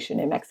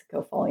expropriation in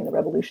Mexico following the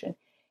revolution.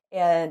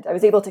 And I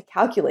was able to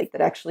calculate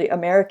that actually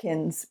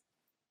Americans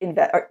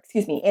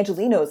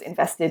Angelenos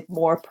invested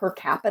more per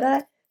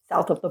capita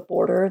south of the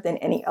border than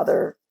any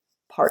other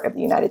part of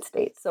the United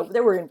States. So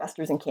there were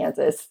investors in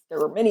Kansas. There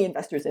were many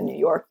investors in New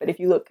York. But if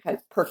you look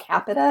at per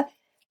capita,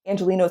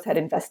 Angelenos had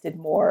invested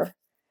more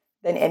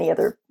than any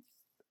other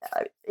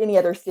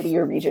city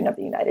or region of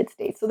the United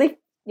States. So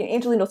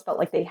Angelenos felt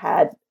like they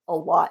had a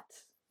lot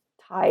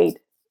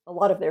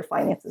of their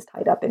finances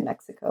tied up in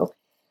Mexico.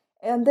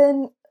 And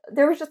then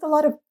there was a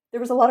lot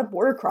of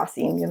border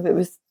crossing. It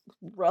was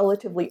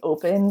relatively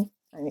open,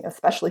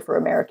 especially for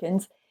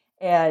Americans.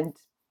 And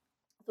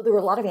so there were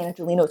a lot of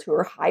Angelenos who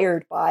were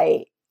hired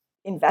by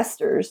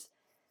investors,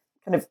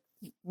 kind of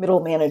middle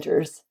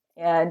managers,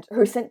 and who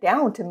were sent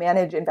down to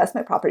manage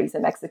investment properties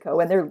in Mexico.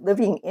 And they're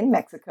living in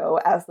Mexico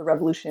as the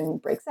revolution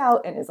breaks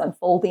out and is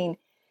unfolding.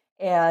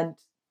 And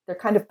they're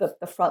kind of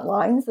the front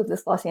lines of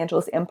this Los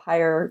Angeles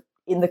empire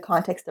in the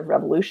context of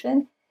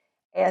revolution.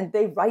 And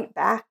they write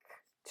back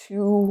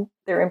to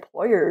their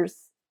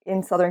employers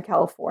in Southern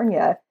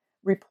California,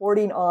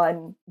 reporting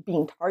on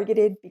being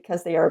targeted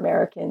because they are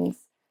Americans,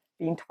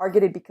 being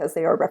targeted because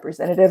they are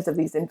representatives of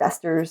these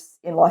investors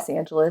in Los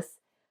Angeles.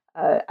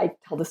 I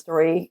tell the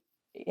story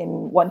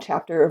in one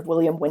chapter of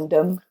William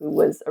Wyndham, who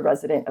was a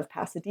resident of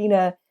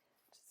Pasadena,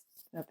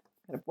 a kind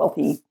of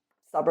wealthy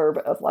suburb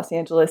of Los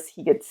Angeles.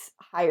 He gets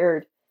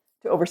hired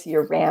to oversee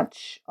a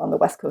ranch on the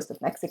west coast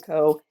of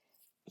Mexico.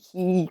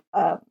 He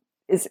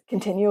is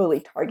continually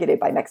targeted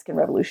by Mexican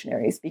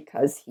revolutionaries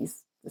because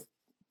he's this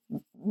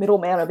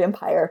middleman of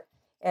empire,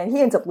 and he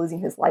ends up losing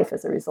his life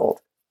as a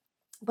result.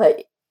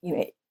 But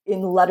in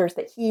letters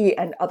that he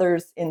and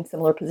others in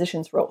similar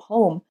positions wrote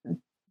home,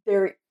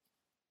 they're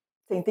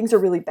saying things are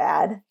really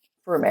bad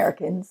for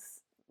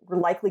Americans. We're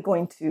likely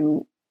going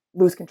to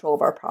lose control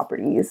of our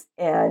properties,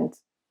 and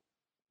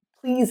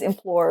please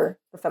implore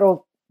the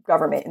federal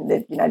government in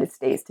the United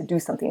States to do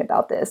something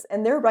about this.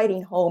 And they're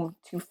writing home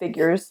to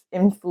figures,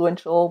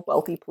 influential,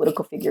 wealthy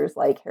political figures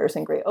like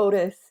Harrison Gray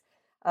Otis.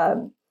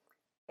 And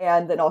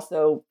then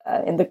also,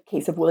 in the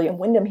case of William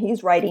Wyndham,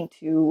 he's writing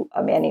to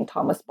a man named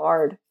Thomas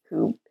Bard,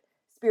 who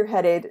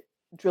spearheaded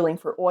drilling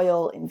for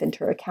oil in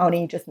Ventura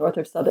County, just north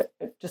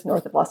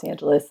of Los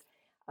Angeles.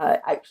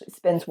 Actually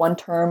spends one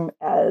term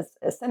as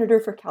a senator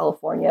for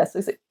California. So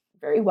he's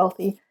very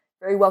wealthy,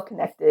 very well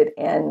connected.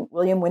 And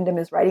William Wyndham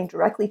is writing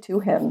directly to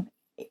him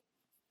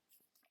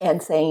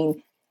and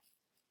saying,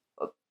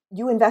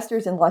 you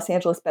investors in Los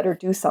Angeles better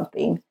do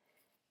something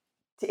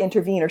to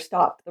intervene or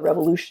stop the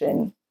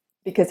revolution,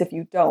 because if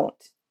you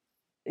don't,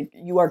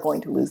 you are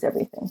going to lose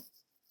everything.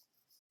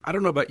 I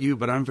don't know about you,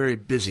 but I'm very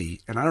busy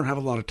and I don't have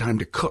a lot of time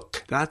to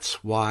cook.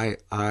 That's why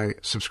I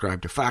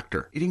subscribe to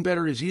Factor. Eating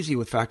better is easy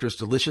with Factor's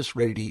delicious,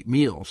 ready-to-eat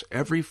meals.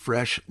 Every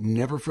fresh,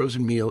 never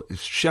frozen meal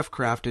is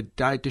chef-crafted,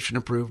 dietitian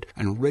approved,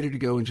 and ready to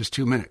go in just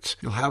 2 minutes.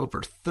 You'll have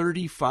over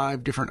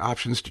 35 different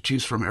options to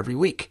choose from every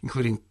week,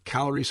 including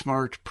Calorie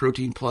Smart,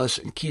 Protein Plus,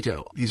 and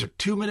Keto. These are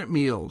 2-minute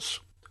meals.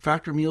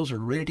 Factor meals are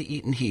ready to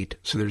eat and heat,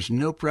 so there's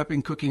no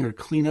prepping, cooking, or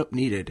cleanup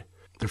needed.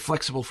 They're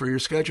flexible for your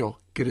schedule.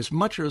 Get as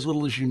much or as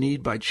little as you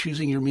need by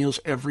choosing your meals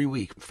every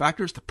week.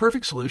 Factor is the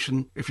perfect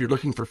solution if you're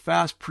looking for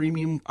fast,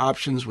 premium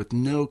options with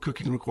no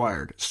cooking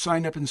required.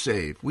 Sign up and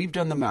save. We've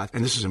done the math,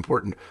 and this is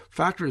important.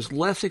 Factor is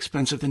less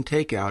expensive than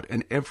takeout,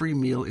 and every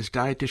meal is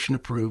dietitian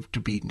approved to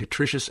be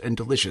nutritious and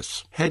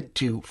delicious. Head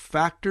to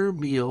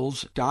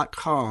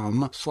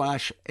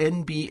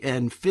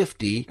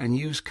factormeals.com/NBN50 and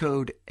use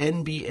code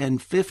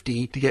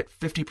NBN50 to get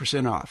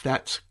 50% off.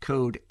 That's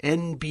code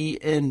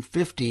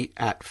NBN50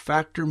 at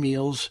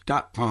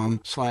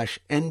factormeals.com/NBN50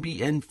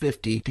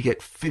 to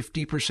get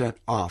 50%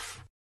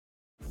 off.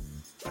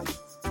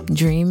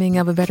 Dreaming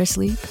of a better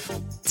sleep?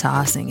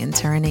 Tossing and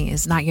turning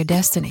is not your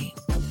destiny.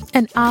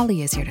 And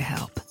Ollie is here to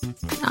help.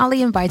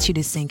 Ollie invites you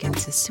to sink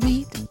into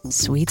sweet,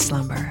 sweet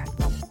slumber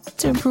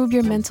to improve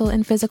your mental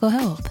and physical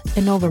health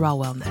and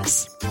overall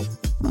wellness.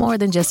 More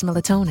than just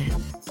melatonin,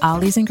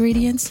 Ollie's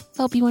ingredients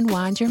help you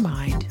unwind your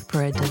mind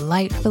for a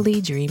delightfully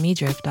dreamy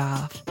drift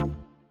off.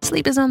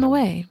 Sleep is on the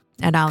way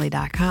at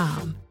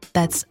Ollie.com.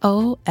 That's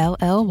OLLY.com.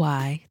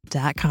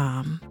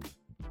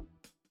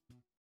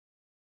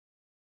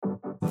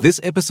 This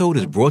episode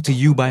is brought to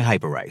you by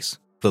Hyperice,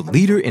 the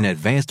leader in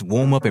advanced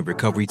warm-up and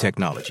recovery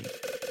technology.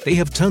 They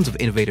have tons of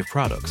innovative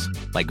products,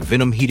 like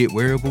Venom-heated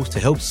wearables to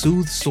help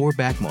soothe sore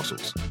back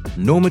muscles,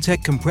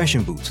 Normatec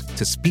compression boots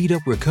to speed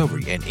up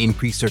recovery and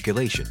increase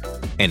circulation,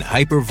 and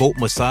Hypervolt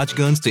massage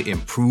guns to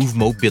improve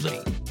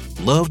mobility.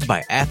 Loved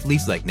by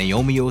athletes like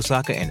Naomi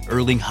Osaka and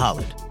Erling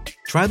Haaland.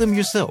 Try them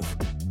yourself.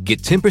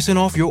 Get 10%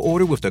 off your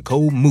order with the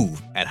code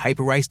MOVE at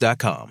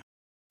Hyperice.com.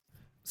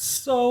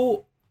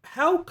 So,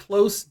 how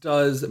close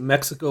does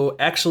Mexico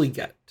actually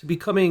get to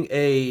becoming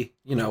a,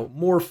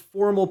 more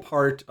formal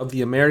part of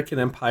the American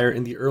empire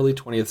in the early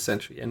 20th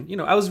century? And,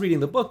 I was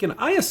reading the book and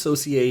I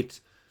associate,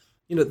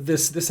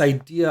 this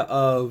idea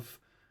of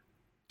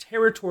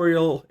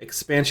territorial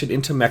expansion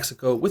into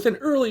Mexico with an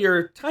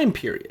earlier time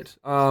period.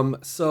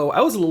 So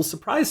I was a little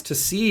surprised to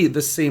see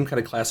the same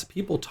kind of class of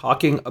people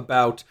talking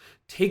about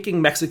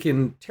taking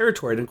Mexican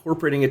territory and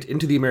incorporating it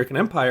into the American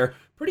empire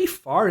pretty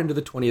far into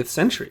the 20th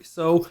century.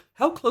 So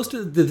how close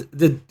did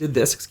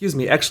this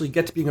actually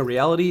get to being a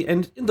reality?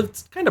 And in the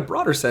kind of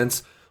broader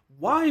sense,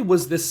 why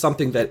was this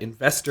something that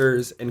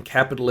investors and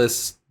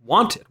capitalists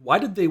wanted? Why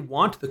did they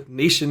want the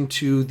nation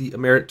to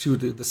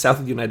the south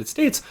of the United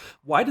States?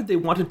 Why did they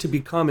want it to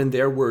become, in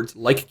their words,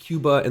 like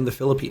Cuba and the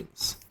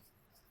Philippines?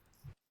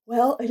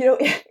 Well,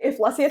 if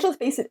Los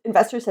Angeles-based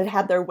investors had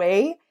had their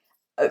way,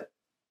 the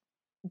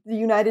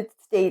United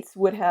States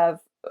would have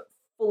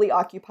fully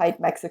occupied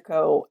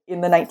Mexico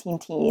in the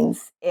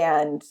 19-teens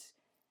and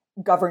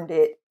governed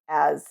it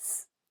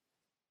as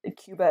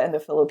Cuba and the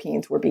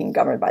Philippines were being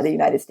governed by the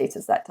United States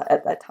at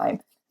that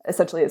time,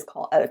 essentially as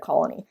a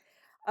colony.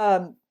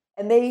 And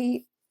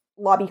they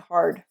lobby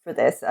hard for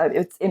this.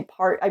 It's in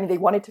part, they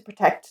wanted to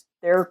protect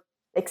their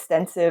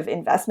extensive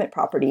investment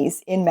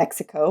properties in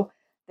Mexico.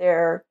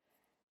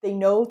 They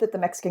know that the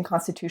Mexican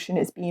Constitution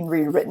is being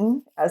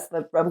rewritten as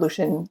the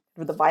revolution,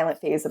 or the violent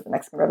phase of the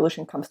Mexican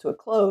Revolution, comes to a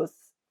close.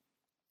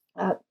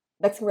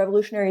 Mexican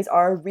revolutionaries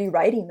are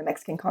rewriting the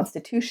Mexican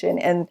Constitution,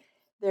 and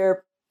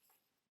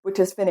which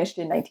was finished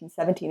in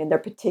 1917, and they're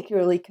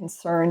particularly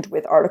concerned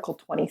with Article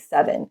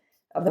 27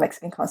 of the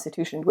Mexican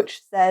Constitution,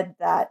 which said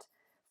that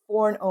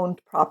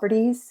foreign-owned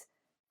properties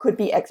could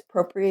be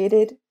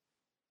expropriated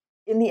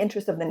in the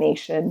interest of the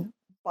nation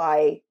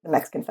by the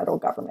Mexican federal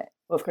government.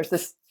 Well, of course,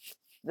 this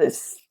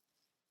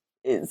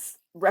is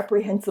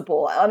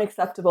reprehensible,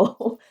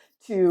 unacceptable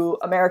to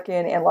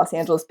American and Los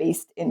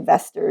Angeles-based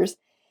investors.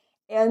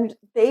 And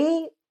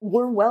they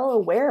were well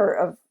aware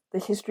of the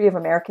history of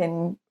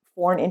American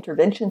foreign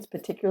interventions,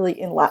 particularly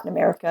in Latin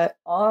America,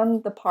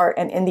 on the part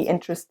of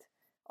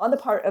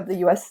the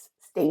U.S.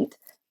 state,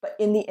 but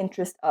in the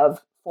interest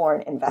of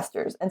foreign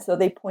investors. And so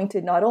they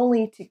pointed not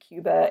only to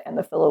Cuba and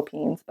the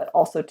Philippines, but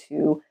also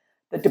to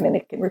the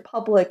Dominican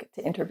Republic,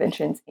 to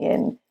interventions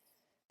in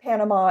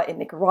Panama, in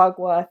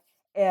Nicaragua,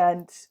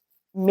 and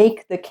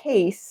make the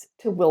case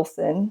to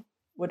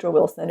Woodrow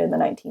Wilson in the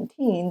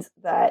 19-teens,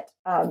 that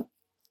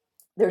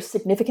there's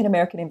significant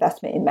American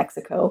investment in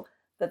Mexico,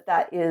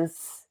 that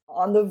is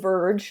on the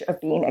verge of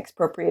being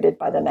expropriated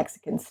by the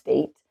Mexican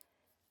state,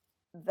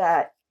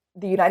 that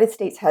the United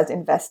States has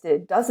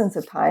invested dozens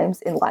of times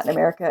in Latin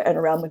America and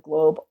around the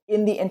globe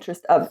in the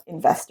interest of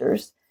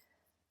investors.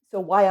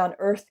 So why on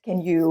earth can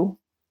you,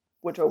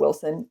 Woodrow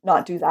Wilson,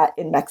 not do that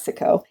in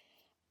Mexico?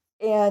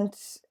 And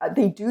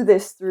they do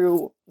this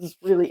through this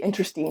really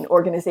interesting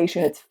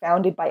organization. It's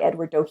founded by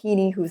Edward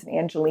Doheny, who's an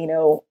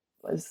Angelino,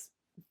 was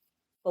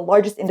the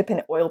largest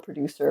independent oil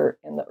producer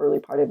in the early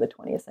part of the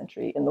 20th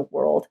century in the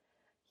world.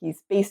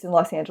 He's based in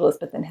Los Angeles,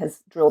 but then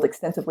has drilled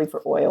extensively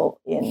for oil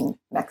in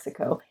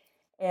Mexico.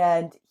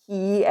 And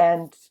he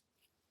and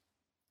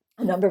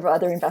a number of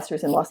other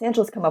investors in Los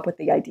Angeles come up with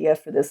the idea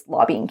for this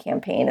lobbying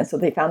campaign. And so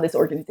they found this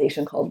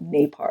organization called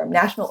NAPAR,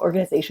 National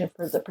Organization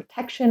for the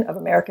Protection of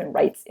American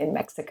Rights in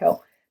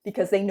Mexico,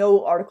 because they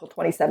know Article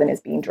 27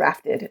 is being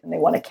drafted and they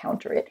want to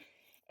counter it.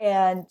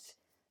 And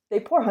they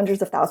pour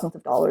hundreds of thousands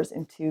of dollars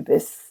into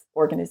this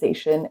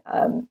organization.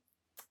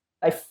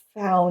 I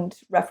found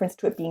reference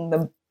to it being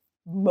the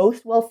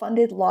most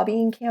well-funded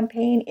lobbying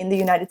campaign in the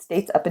United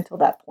States up until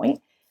that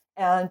point.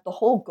 And the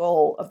whole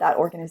goal of that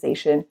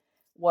organization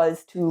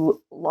was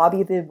to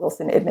lobby the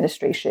Wilson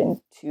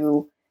administration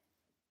to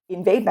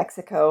invade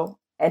Mexico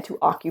and to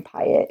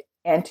occupy it,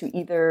 and to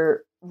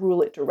either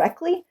rule it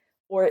directly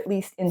or at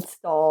least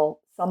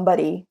install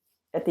somebody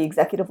at the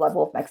executive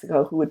level of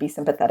Mexico who would be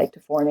sympathetic to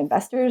foreign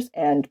investors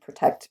and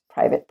protect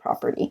private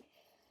property.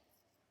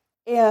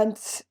 And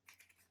so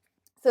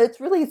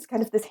it's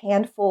kind of this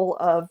handful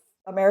of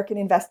American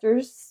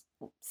investors,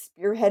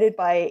 spearheaded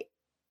by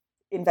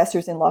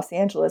investors in Los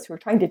Angeles, who are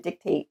trying to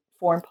dictate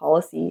foreign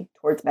policy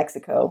towards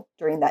Mexico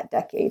during that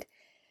decade,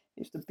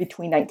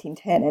 between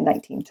 1910 and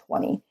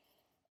 1920.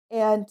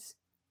 And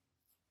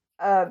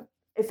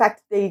in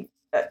fact, they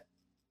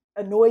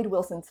annoyed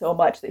Wilson so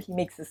much that he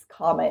makes this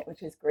comment,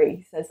 which is great.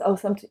 He says,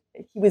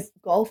 he was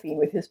golfing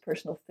with his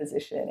personal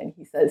physician, and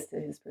he says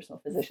to his personal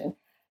physician,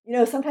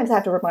 sometimes I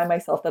have to remind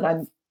myself that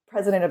I'm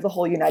president of the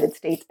whole United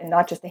States and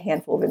not just a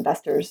handful of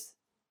investors,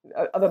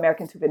 of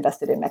Americans who've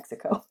invested in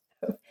Mexico.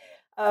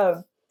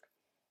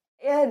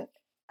 And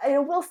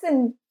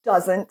Wilson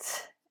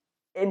doesn't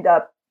end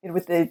up,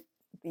 with the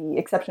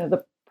exception of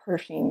the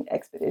Pershing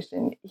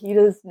expedition, he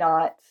does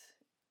not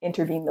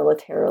intervene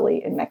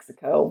militarily in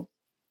Mexico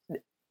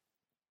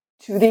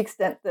to the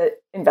extent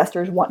that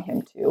investors want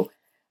him to,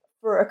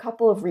 for a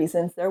couple of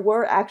reasons. There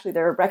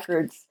are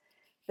records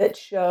that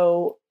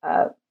show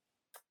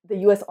the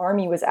U.S.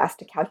 Army was asked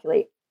to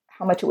calculate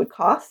how much it would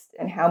cost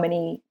and how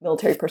many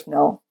military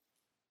personnel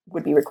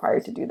would be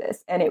required to do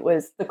this. And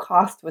the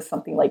cost was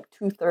something like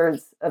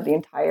 2/3 of the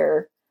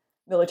entire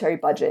military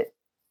budget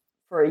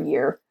for a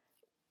year.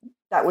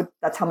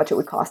 That's how much it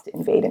would cost to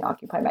invade and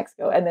occupy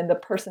Mexico. And then the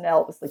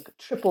personnel was like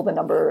triple the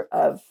number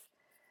of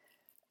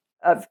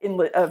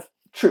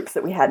troops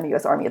that we had in the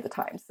U.S. Army at the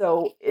time.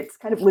 So it's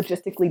kind of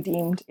logistically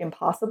deemed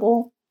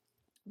impossible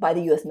by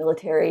the U.S.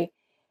 military.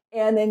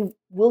 And then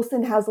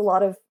Wilson has a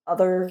lot of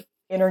other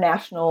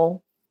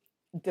international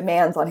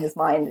demands on his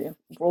mind,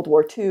 World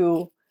War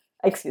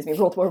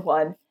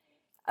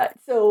I.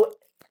 So,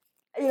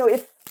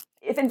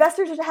 if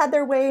investors had had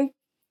their way,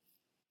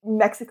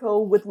 Mexico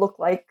would look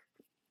like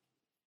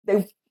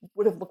they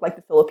would have looked like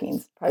the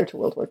Philippines prior to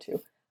World War II.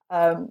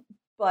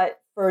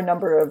 But for a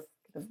number of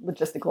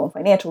logistical and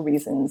financial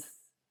reasons,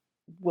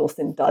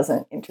 Wilson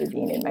doesn't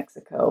intervene in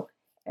Mexico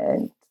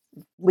and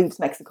leaves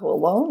Mexico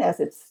alone as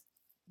it's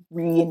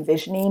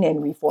re-envisioning and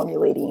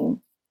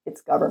reformulating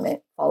its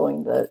government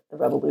following the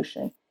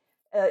revolution.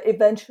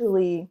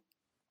 Eventually,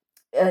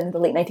 in the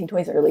late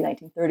 1920s, early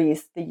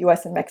 1930s, the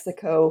U.S. and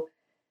Mexico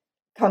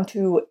come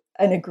to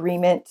an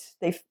agreement.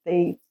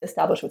 They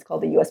established what's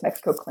called the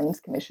U.S.-Mexico Claims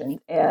Commission,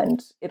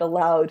 and it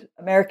allowed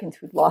Americans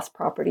who'd lost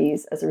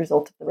properties as a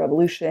result of the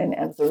revolution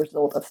and as a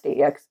result of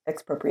state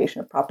expropriation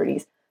of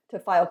properties to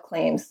file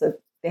claims. So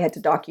they had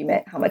to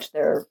document how much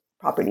their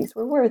properties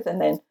were worth,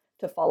 and then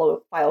to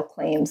file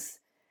claims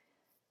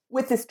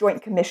with this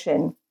joint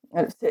commission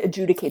to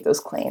adjudicate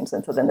those claims.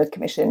 And so then the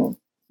commission,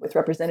 with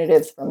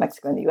representatives from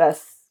Mexico and the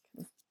U.S.,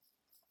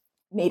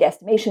 made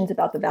estimations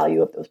about the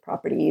value of those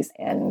properties,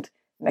 and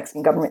the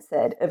Mexican government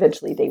said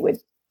eventually they would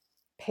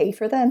pay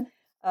for them.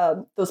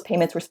 Those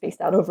payments were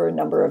spaced out over a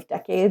number of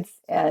decades,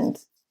 and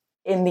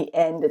in the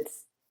end,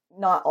 it's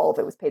not all of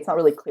it was paid. It's not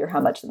really clear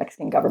how much the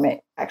Mexican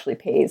government actually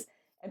pays.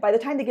 And by the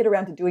time they get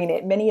around to doing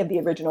it, many of the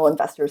original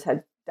investors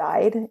had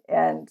died,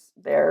 and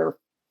their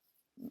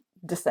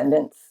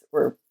descendants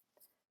were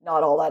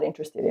not all that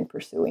interested in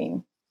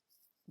pursuing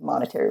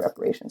monetary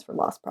reparations for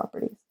lost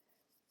properties.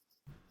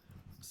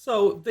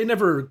 So they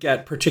never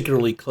get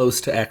particularly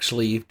close to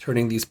actually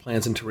turning these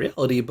plans into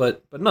reality,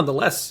 but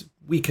nonetheless,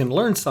 we can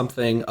learn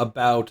something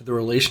about the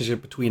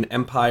relationship between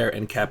empire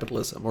and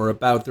capitalism, or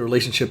about the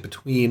relationship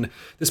between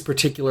this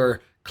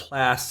particular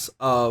class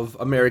of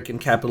American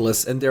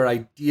capitalists and their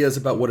ideas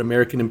about what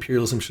American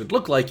imperialism should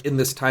look like in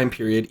this time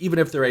period, even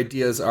if their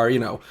ideas are,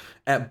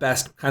 at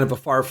best, kind of a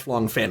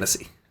far-flung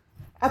fantasy.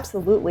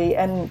 Absolutely.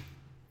 And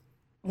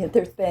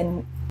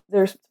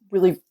there's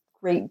really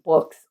great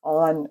books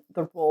on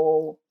the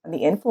role and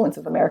the influence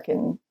of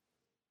American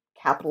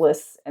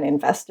capitalists and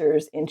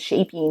investors in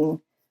shaping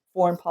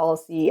foreign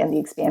policy and the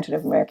expansion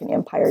of American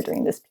empire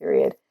during this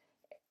period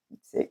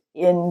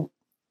in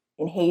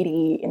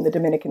Haiti, in the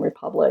Dominican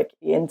Republic,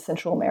 in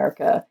Central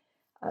America,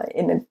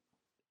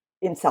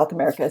 in South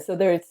America. So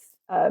there's,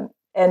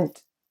 and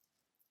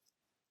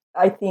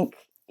I think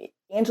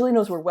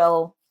Angelenos were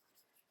well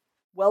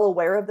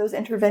aware of those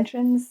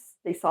interventions.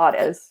 They saw it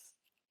as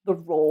the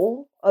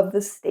role of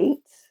the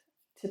state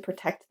to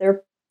protect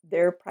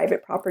their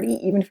private property,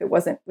 even if it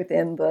wasn't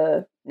within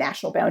the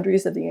national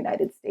boundaries of the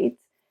United States.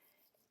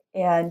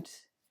 And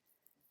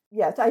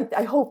yes,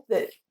 I hope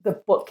that the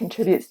book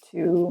contributes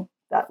to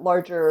that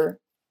larger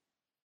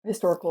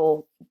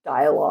historical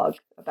dialogue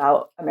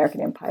about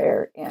American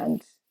empire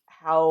and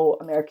how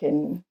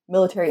American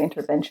military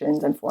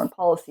interventions and foreign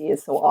policy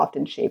is so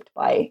often shaped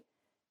by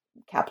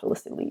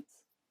capitalist elites.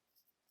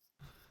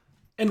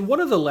 And one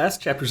of the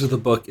last chapters of the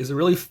book is a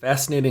really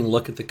fascinating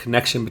look at the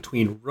connection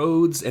between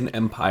roads and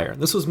empire.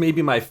 And this was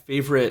maybe my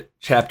favorite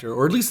chapter,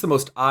 or at least the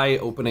most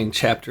eye-opening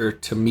chapter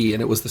to me,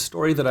 and it was the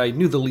story that I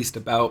knew the least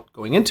about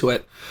going into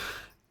it.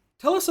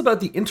 Tell us about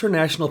the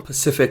International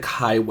Pacific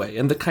Highway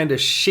and the kind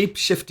of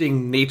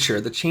shape-shifting nature,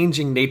 the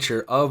changing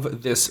nature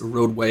of this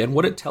roadway, and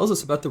what it tells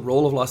us about the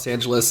role of Los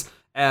Angeles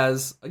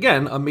as,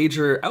 again, a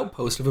major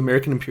outpost of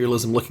American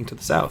imperialism looking to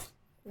the south.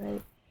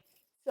 Right.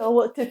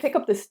 So to pick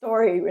up the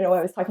story,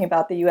 I was talking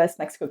about the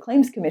U.S.-Mexico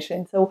Claims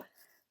Commission. So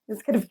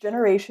this kind of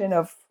generation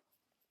of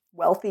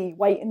wealthy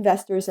white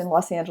investors in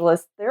Los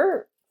Angeles,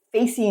 they're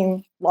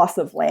facing loss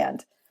of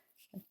land.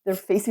 They're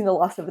facing the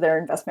loss of their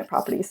investment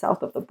properties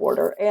south of the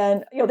border.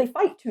 And, they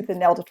fight tooth and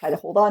nail to try to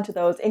hold on to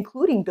those,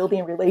 including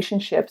building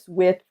relationships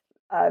with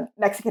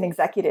Mexican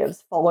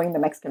executives following the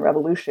Mexican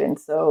Revolution.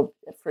 So,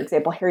 for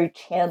example, Harry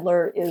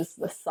Chandler is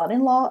the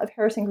son-in-law of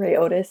Harrison Gray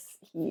Otis.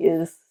 He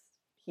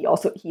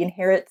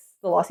inherits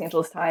the Los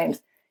Angeles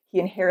Times. He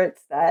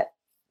inherits that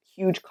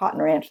huge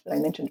cotton ranch that I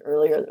mentioned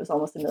earlier that was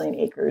almost 1 million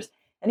acres.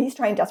 And he's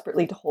trying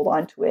desperately to hold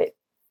on to it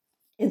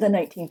in the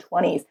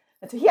 1920s.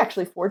 And so he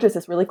actually forges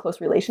this really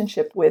close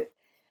relationship with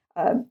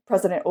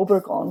President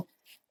Obregón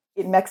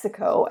in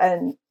Mexico.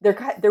 And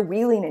they're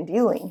wheeling and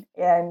dealing.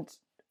 And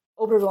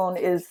Obregón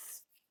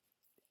is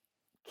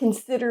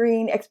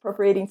considering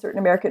expropriating certain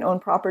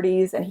American-owned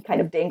properties. And he kind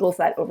of dangles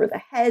that over the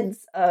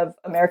heads of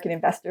American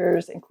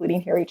investors,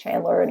 including Harry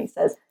Chandler. And he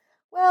says,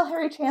 well,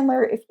 Harry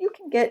Chandler, if you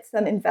can get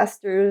some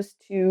investors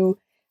to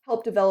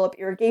help develop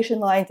irrigation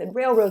lines and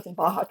railroads in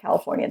Baja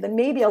California, then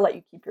maybe I'll let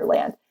you keep your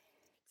land.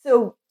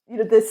 So,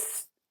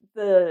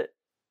 the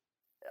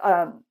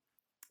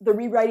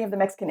rewriting of the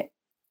Mexican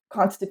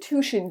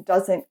Constitution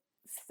doesn't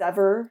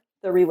sever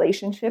the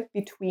relationship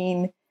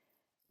between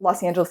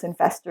Los Angeles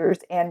investors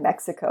and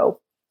Mexico.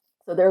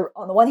 So they're,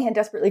 on the one hand,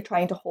 desperately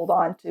trying to hold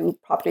on to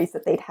properties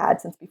that they'd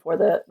had since before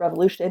the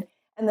revolution.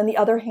 And then the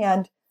other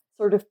hand,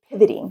 sort of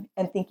pivoting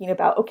and thinking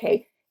about,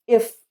 okay,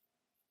 if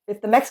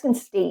the Mexican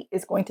state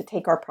is going to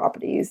take our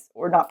properties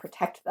or not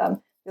protect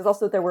them, Because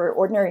also there were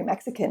ordinary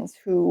Mexicans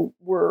who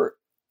were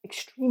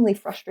extremely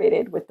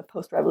frustrated with the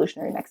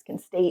post-revolutionary Mexican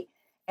state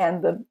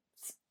and the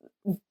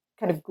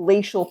kind of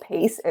glacial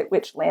pace at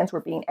which lands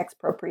were being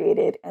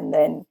expropriated and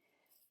then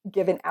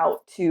given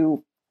out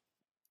to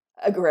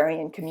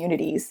agrarian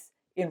communities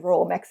in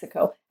rural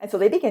Mexico. And so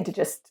they began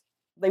to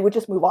they would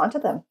just move on to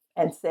them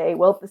and say,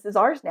 well, this is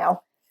ours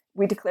now.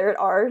 We declare it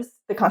ours.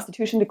 The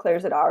Constitution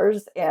declares it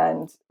ours.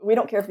 And we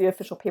don't care if the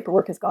official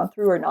paperwork has gone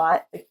through or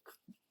not.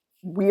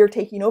 We are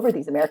taking over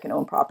these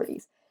American-owned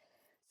properties.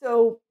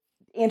 So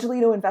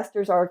Angelino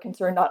investors are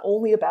concerned not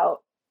only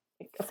about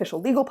official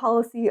legal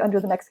policy under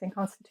the Mexican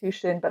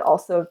Constitution, but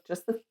also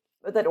just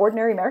that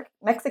ordinary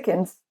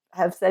Mexicans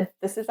have said,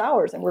 this is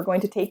ours, and we're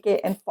going to take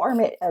it and farm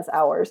it as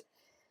ours.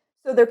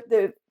 So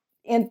the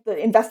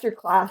investor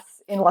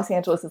class in Los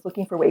Angeles is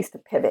looking for ways to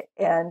pivot,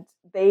 and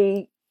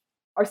they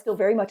are still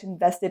very much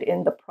invested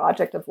in the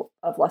project of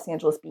Los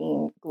Angeles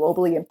being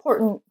globally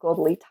important,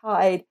 globally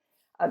tied.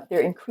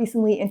 They're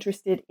increasingly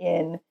interested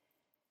in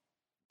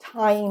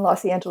tying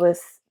Los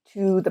Angeles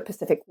to the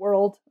Pacific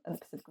world and the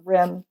Pacific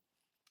Rim.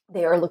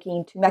 They are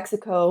looking to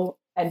Mexico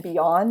and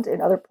beyond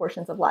in other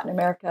portions of Latin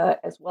America,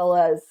 as well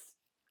as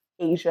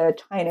Asia,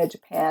 China,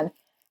 Japan,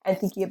 and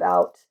thinking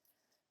about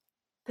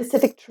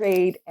Pacific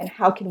trade and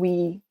how can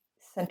we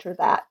center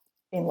that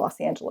in Los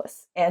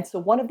Angeles. And so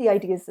one of the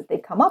ideas that they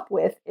come up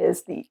with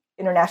is the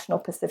International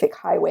Pacific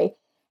Highway.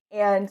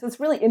 And so it's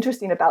really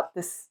interesting about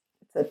this.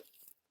 It's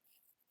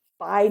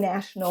a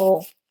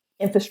binational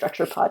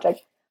infrastructure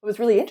project. What was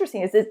really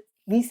interesting is that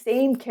these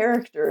same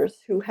characters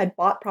who had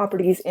bought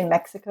properties in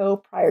Mexico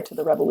prior to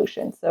the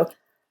revolution. So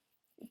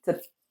it's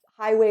a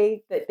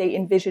highway that they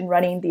envision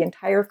running the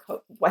entire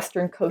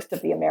western coast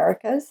of the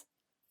Americas,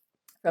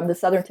 from the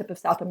southern tip of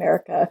South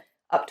America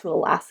up to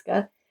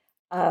Alaska.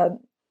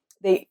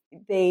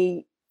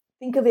 They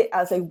think of it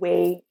as a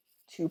way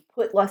to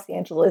put Los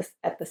Angeles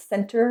at the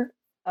center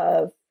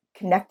of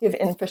connective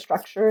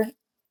infrastructure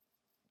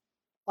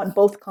on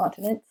both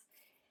continents.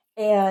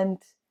 And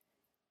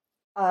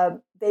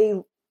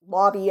they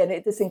lobby,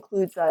 and this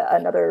includes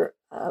another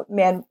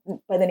man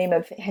by the name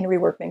of Henry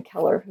Workman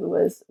Keller, who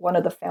was one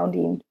of the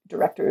founding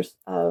directors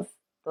of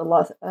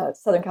the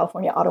Southern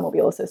California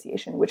Automobile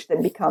Association, which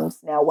then becomes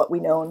now what we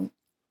know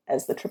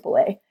as the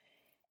AAA.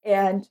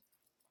 And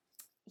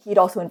he'd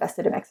also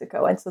invested in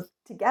Mexico. And so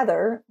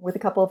together with a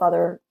couple of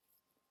other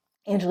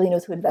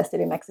Angelinos who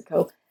invested in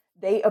Mexico,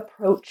 they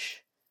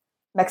approach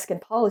Mexican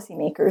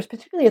policymakers,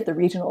 particularly at the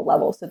regional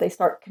level. So they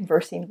start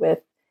conversing with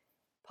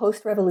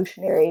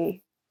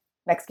post-revolutionary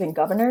Mexican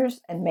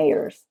governors and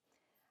mayors.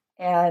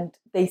 And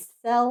they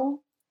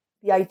sell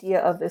the idea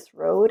of this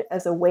road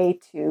as a way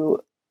to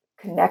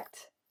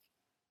connect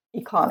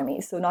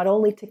economies. So not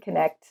only to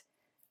connect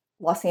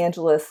Los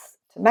Angeles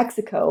to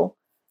Mexico,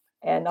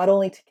 and not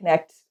only to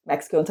connect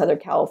Mexico and Southern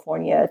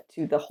California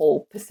to the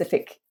whole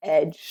Pacific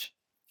edge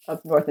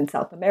of North and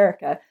South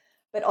America,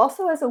 but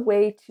also as a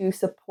way to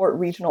support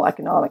regional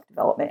economic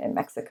development in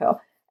Mexico.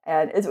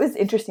 And it was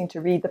interesting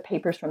to read the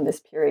papers from this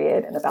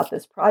period and about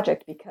this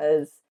project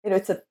because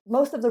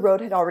most of the road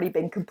had already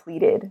been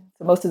completed.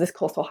 So most of this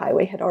coastal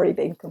highway had already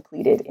been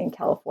completed in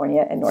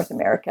California and North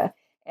America.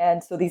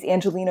 And so these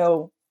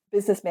Angelino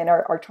businessmen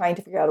are trying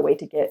to figure out a way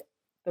to get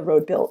the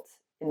road built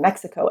in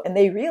Mexico. And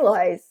they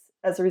realize,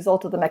 as a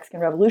result of the Mexican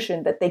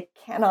Revolution, that they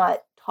cannot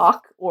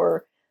talk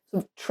or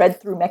sort of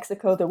tread through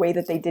Mexico the way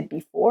that they did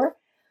before.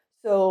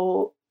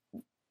 So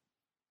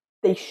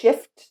they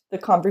shift the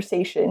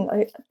conversation.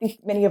 I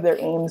think many of their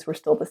aims were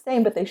still the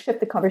same, but they shift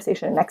the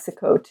conversation in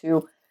Mexico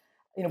to,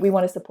 we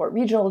want to support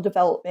regional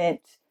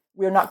development.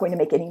 We're not going to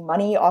make any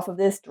money off of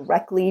this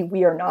directly.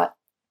 We're not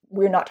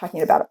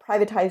talking about a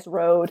privatized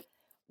road.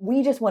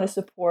 We just want to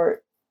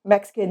support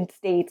Mexican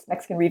states,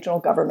 Mexican regional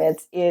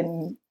governments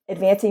in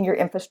advancing your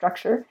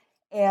infrastructure.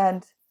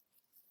 And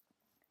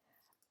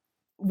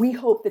we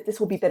hope that this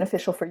will be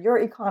beneficial for your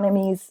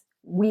economies.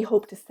 We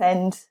hope to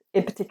send,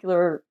 in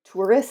particular,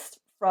 tourists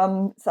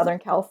from Southern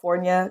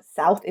California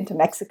south into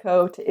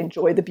Mexico to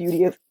enjoy the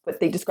beauty of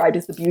what they described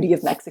as the beauty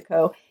of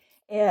Mexico.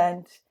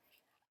 And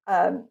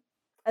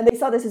they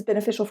saw this as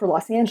beneficial for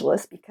Los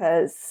Angeles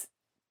because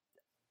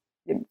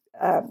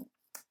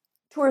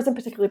tourism,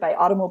 particularly by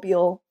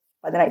automobile,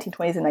 by the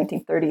 1920s and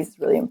 1930s, is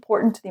really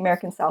important to the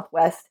American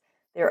Southwest.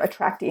 They're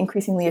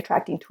increasingly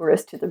attracting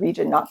tourists to the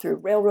region, not through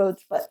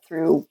railroads, but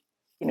through,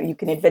 you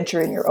can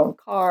adventure in your own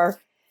car,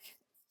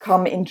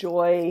 come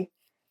enjoy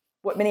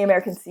what many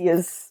Americans see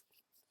as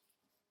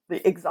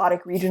the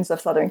exotic regions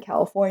of Southern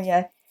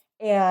California.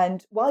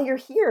 And while you're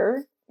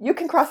here, you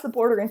can cross the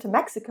border into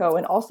Mexico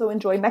and also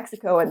enjoy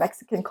Mexico and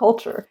Mexican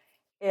culture.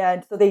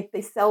 And so they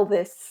sell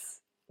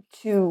this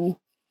to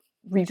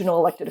regional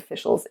elected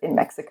officials in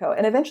Mexico.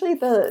 And eventually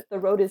the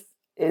road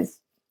is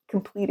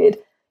completed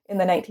in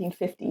the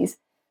 1950s.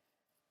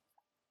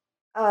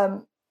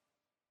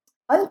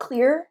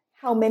 Unclear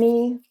how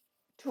many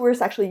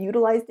tourists actually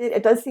utilized it.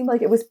 It does seem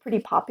like it was pretty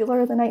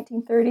popular in the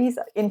 1930s,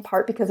 in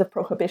part because of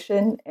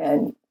prohibition.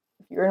 And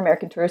if you're an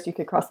American tourist, you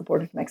could cross the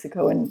border to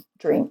Mexico and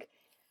drink.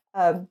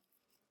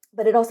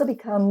 But it also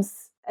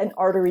becomes an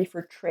artery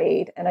for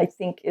trade, and I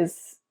think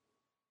is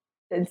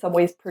in some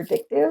ways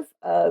predictive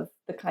of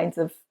the kinds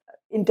of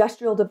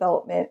industrial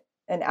development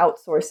and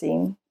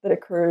outsourcing that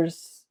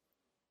occurs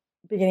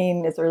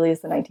beginning as early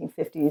as the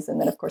 1950s and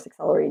then, of course,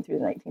 accelerating through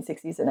the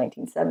 1960s and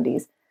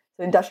 1970s.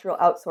 So industrial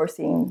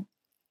outsourcing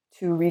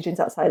to regions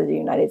outside of the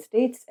United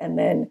States, and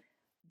then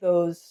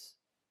those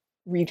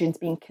regions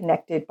being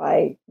connected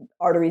by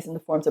arteries in the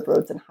forms of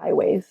roads and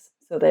highways,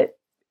 so that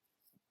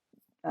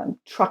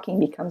trucking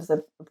becomes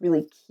a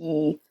really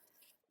key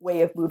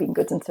way of moving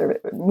goods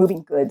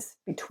moving goods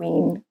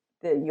between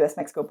the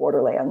U.S.-Mexico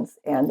borderlands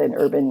and then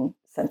urban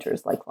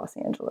centers like Los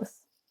Angeles.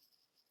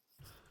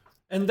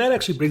 And that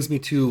actually brings me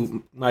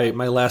to my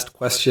last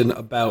question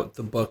about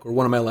the book, or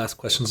one of my last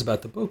questions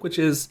about the book, which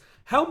is,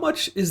 how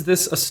much is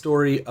this a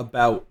story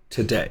about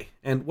today?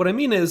 And what I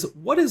mean is,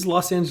 what is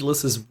Los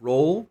Angeles's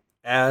role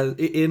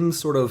in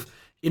sort of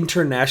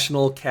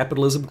international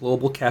capitalism,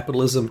 global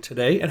capitalism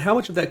today, and how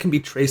much of that can be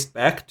traced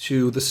back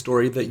to the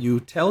story that you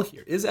tell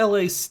here? Is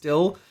LA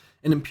still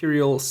an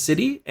imperial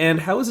city,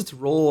 and how has its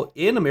role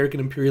in American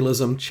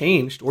imperialism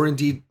changed, or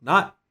indeed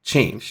not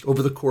changed,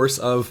 over the course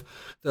of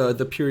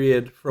the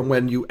period from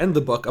when you end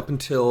the book up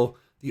until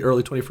the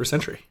early 21st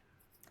century?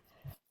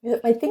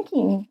 My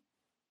thinking,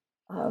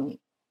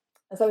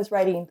 as I was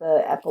writing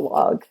the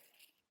epilogue,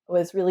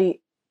 was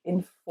really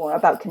informed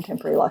about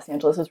contemporary Los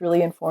Angeles, was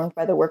really informed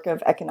by the work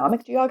of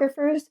economic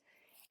geographers.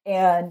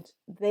 And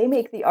they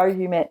make the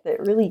argument that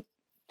really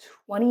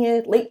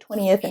late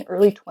 20th and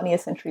early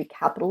 20th century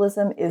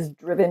capitalism is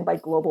driven by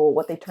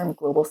what they term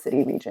global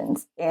city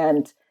regions.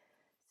 And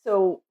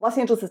so Los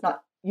Angeles is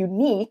not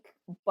unique,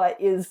 but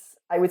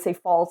I would say,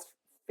 falls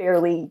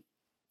very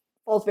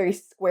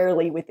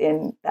squarely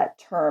within that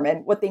term.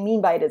 And what they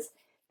mean by it is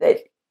that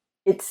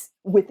it's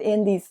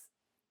within these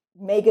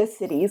mega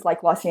cities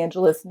like Los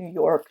Angeles, New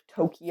York,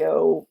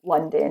 Tokyo,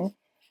 London,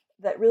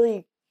 that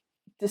really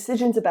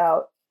decisions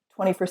about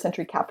 21st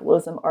century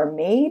capitalism are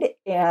made,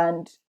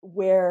 and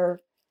where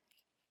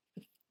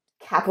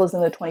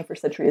capitalism in the 21st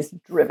century is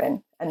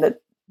driven, and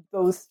that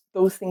those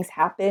things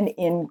happen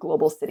in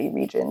global city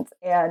regions.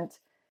 And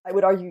I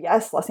would argue,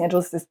 yes, Los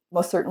Angeles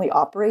most certainly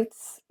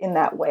operates in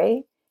that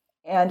way.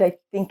 And I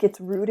think it's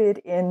rooted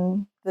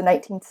in the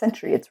 19th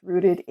century. It's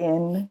rooted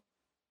in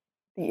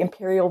the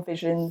imperial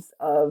visions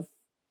of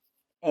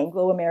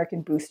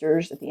Anglo-American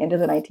boosters at the end of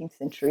the 19th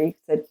century,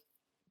 said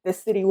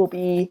this city will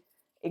be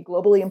a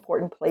globally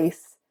important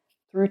place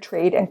through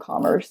trade and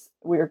commerce.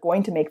 We are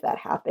going to make that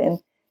happen.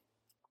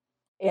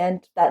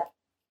 And that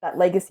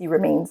legacy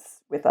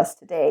remains with us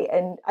today.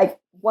 And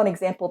one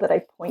example that I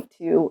point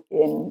to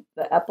in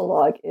the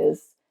epilogue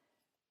is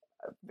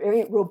a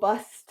very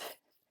robust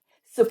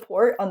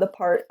support on the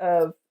part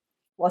of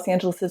Los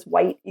Angeles's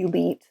white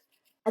elite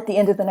at the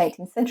end of the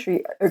 19th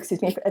century, at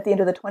the end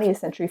of the 20th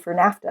century for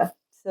NAFTA.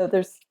 So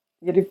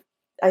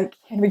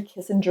Henry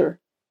Kissinger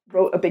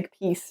wrote a big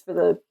piece for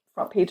the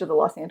front page of the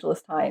Los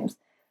Angeles Times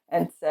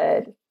and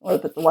said, or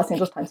that the Los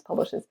Angeles Times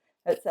publishes,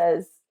 that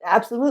says,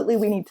 absolutely,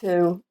 we need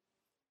to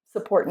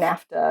support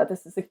NAFTA.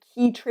 This is a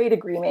key trade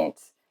agreement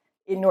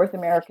in North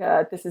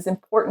America. This is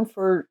important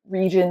for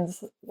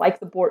regions like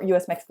the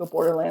U.S.-Mexico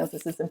borderlands.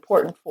 This is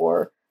important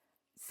for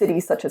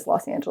cities such as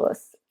Los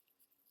Angeles.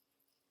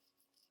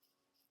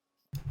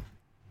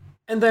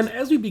 And then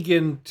as we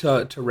begin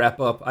to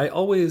wrap up, I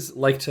always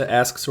like to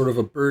ask sort of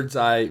a bird's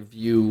eye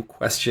view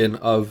question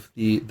of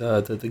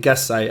the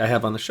guests I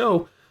have on the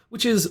show,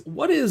 which is,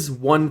 what is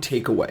one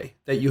takeaway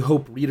that you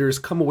hope readers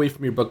come away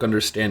from your book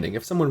understanding?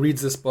 If someone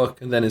reads this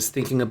book and then is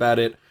thinking about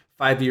it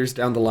 5 years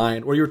down the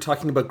line, or you were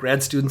talking about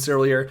grad students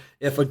earlier,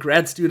 if a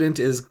grad student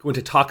is going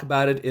to talk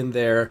about it in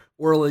their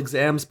oral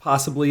exams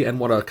possibly and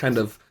want to kind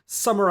of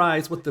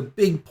summarize what the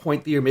big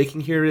point that you're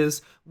making here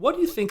is, what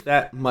do you think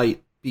that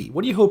might be?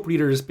 What do you hope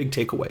readers' big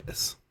takeaway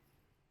is?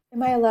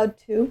 Am I allowed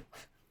to?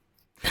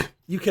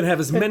 You can have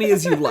as many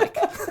as you like,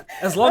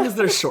 as long as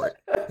they're short.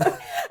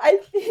 I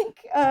think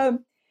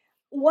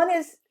one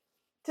is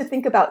to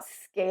think about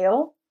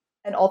scale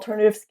and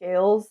alternative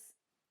scales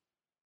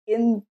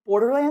in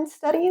borderland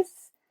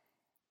studies,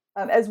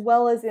 as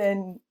well as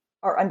in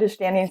our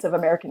understandings of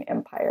American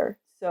empire.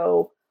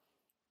 So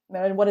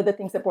one of the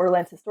things that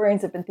borderlands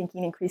historians have been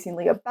thinking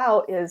increasingly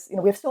about is,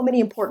 we have so many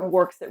important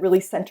works that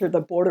really center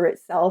the border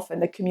itself and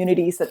the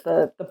communities that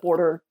the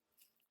border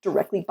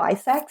directly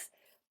bisects.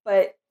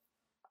 But,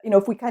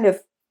 if we kind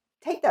of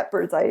take that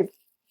bird's eye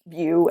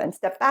view and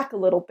step back a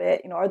little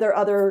bit, are there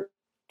other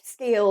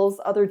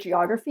scales, other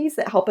geographies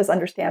that help us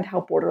understand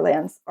how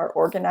borderlands are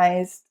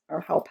organized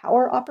or how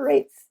power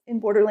operates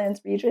in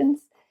borderlands regions?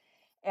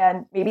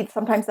 And maybe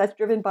sometimes that's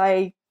driven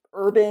by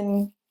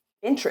urban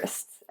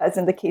interests, as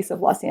in the case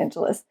of Los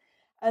Angeles.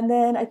 And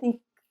then I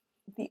think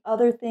the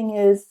other thing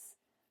is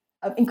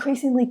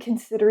increasingly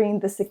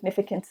considering the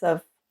significance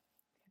of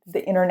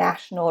the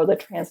international or the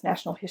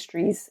transnational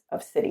histories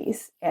of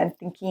cities, and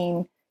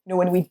thinking,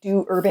 when we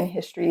do urban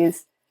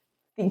histories,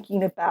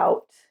 thinking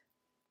about,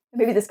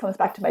 maybe this comes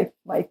back to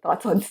my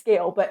thoughts on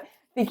scale, but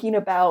thinking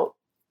about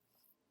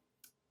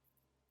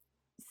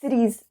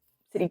cities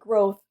city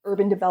growth,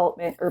 urban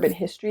development, urban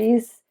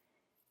histories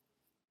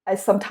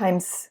as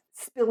sometimes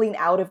spilling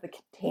out of the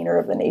container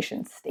of the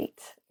nation state.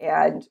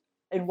 And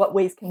in what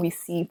ways can we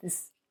see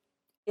this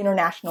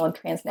international and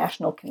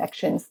transnational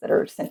connections that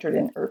are centered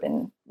in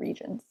urban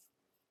regions?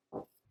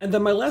 And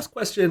then my last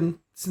question,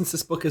 since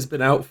this book has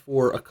been out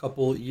for a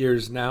couple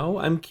years now,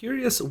 I'm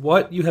curious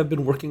what you have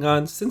been working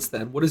on since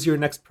then. What is your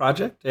next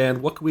project,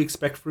 and what can we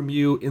expect from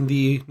you in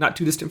the not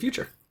too distant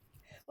future?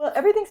 Well,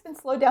 everything's been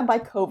slowed down by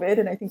COVID,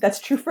 and I think that's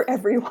true for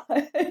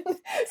everyone.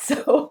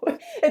 So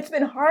it's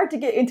been hard to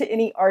get into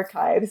any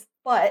archives,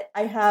 but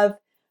I have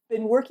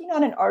been working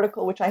on an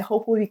article which I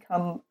hope will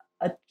become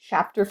a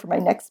chapter for my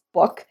next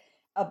book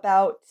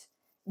about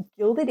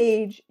Gilded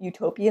Age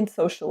utopian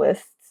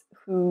socialists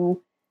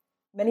who,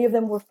 many of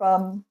them were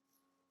from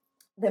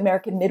the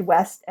American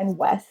Midwest and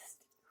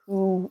West,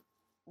 who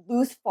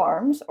lose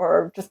farms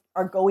or just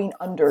are going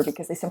under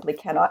because they simply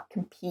cannot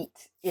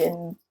compete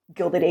in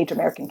Gilded Age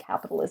American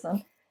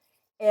capitalism.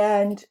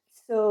 And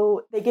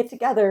so they get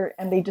together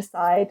and they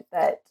decide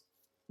that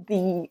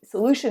the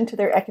solution to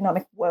their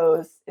economic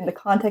woes in the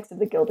context of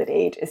the Gilded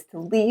Age is to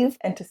leave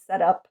and to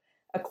set up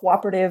a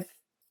cooperative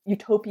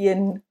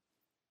utopian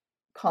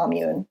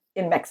commune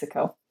in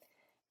Mexico.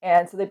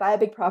 And so they buy a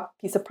big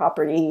piece of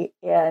property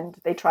and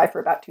they try for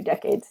about 2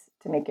 decades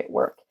to make it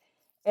work.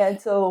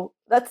 And so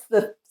that's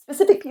the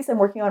specific piece I'm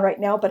working on right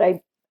now, but I'm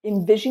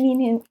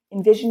envisioning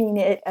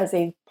it as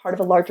a part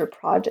of a larger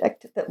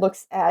project that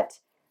looks at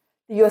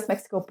the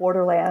US-Mexico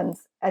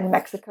borderlands and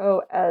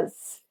Mexico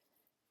as,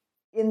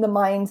 in the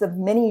minds of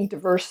many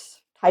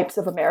diverse types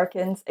of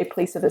Americans, a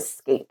place of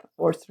escape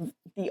or sort of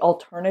the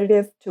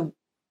alternative to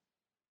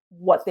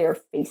what they're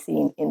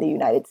facing in the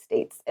United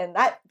States. And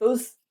that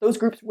those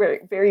groups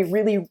vary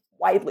really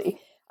widely.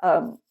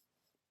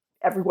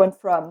 Everyone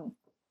from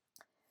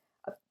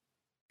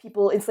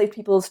enslaved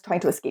peoples trying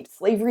to escape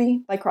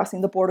slavery by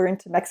crossing the border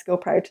into Mexico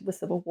prior to the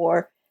Civil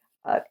War,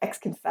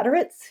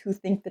 ex-Confederates who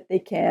think that they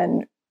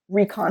can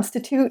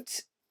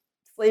reconstitute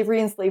slavery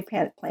and slave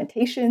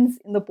plantations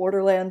in the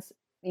borderlands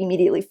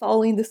immediately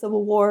following the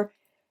Civil War,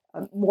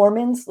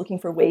 Mormons looking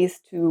for ways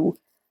to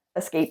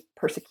escape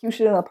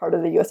persecution on the part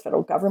of the U.S.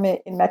 federal government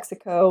in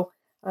Mexico,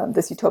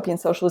 this utopian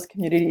socialist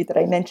community that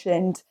I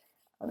mentioned,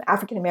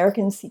 African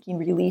Americans seeking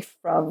relief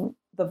from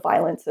the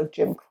violence of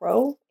Jim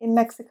Crow in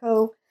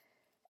Mexico,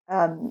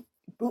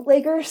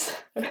 bootleggers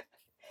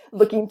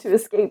looking to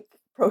escape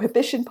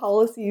prohibition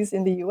policies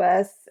in the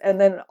U.S., and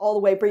then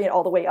bring it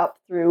all the way up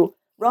through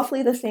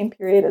roughly the same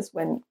period as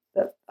when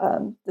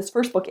this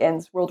first book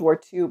ends, World War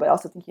II, but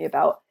also thinking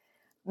about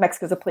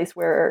Mexico as a place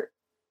where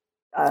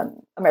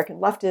American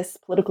leftists,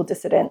 political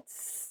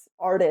dissidents,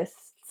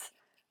 artists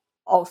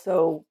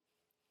also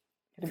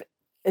kind of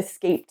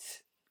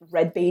escaped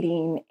red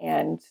baiting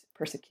and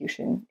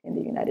persecution in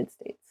the United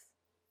States.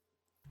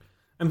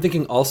 I'm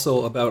thinking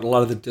also about a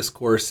lot of the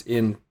discourse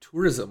in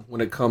tourism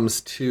when it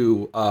comes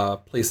to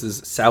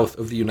places south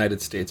of the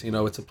United States. You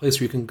know, it's a place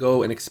where you can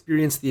go and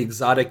experience the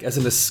exotic as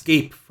an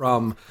escape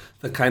from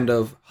the kind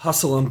of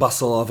hustle and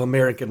bustle of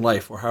American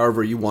life, or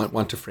however you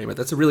want to frame it.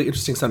 That's a really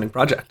interesting sounding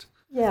project.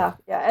 Yeah.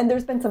 And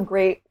there's been some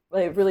great,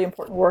 really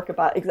important work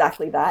about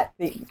exactly that.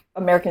 The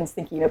Americans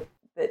thinking of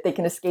that they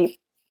can escape,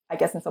 I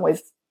guess, in some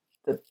ways,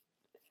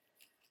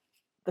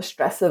 the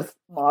stress of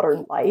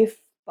modern life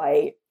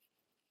by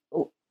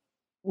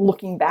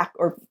looking back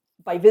or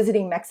by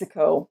visiting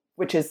Mexico,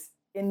 which is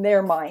in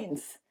their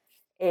minds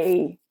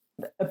a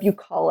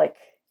bucolic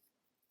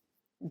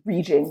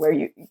region where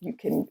you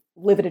can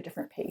live at a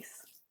different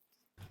pace.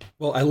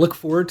 Well, I look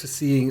forward to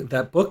seeing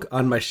that book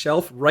on my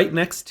shelf right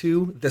next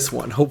to this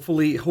one.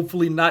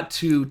 Hopefully not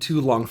too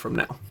long from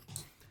now.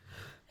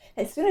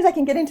 As soon as I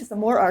can get into some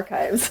more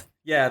archives.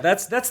 Yeah,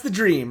 that's the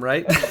dream,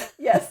 right?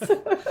 Yes.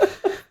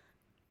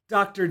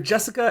 Dr.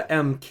 Jessica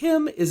M.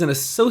 Kim is an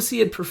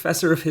associate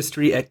professor of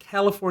history at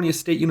California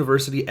State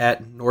University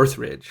at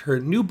Northridge. Her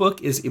new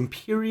book is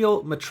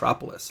Imperial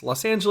Metropolis,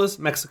 Los Angeles,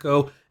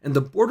 Mexico, and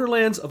the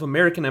Borderlands of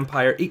American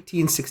Empire,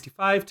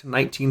 1865 to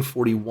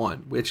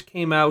 1941, which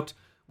came out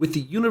with the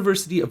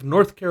University of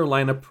North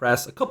Carolina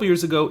Press a couple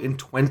years ago in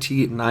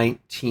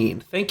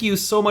 2019. Thank you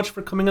so much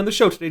for coming on the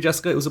show today,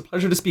 Jessica. It was a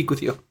pleasure to speak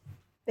with you.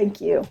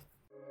 Thank you.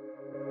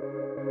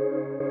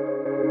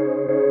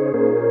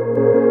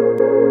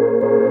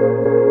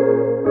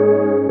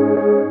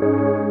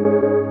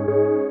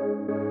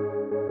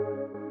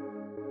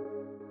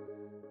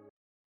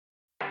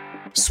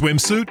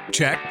 Swimsuit?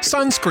 Check.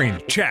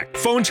 Sunscreen? Check.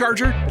 Phone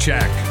charger?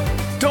 Check.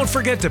 Don't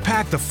forget to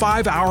pack the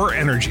 5-Hour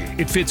Energy.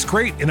 It fits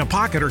great in a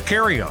pocket or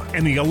carry-on,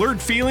 and the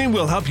alert feeling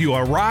will help you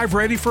arrive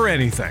ready for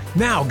anything.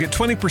 Now get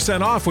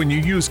 20% off when you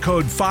use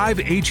code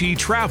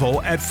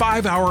 5HETRAVEL at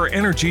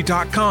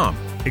 5hourenergy.com.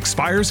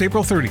 Expires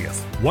April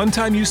 30th.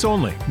 One-time use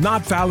only.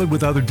 Not valid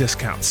with other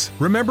discounts.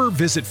 Remember,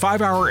 visit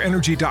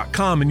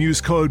 5hourenergy.com and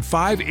use code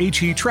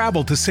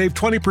 5HETRAVEL to save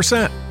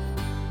 20%.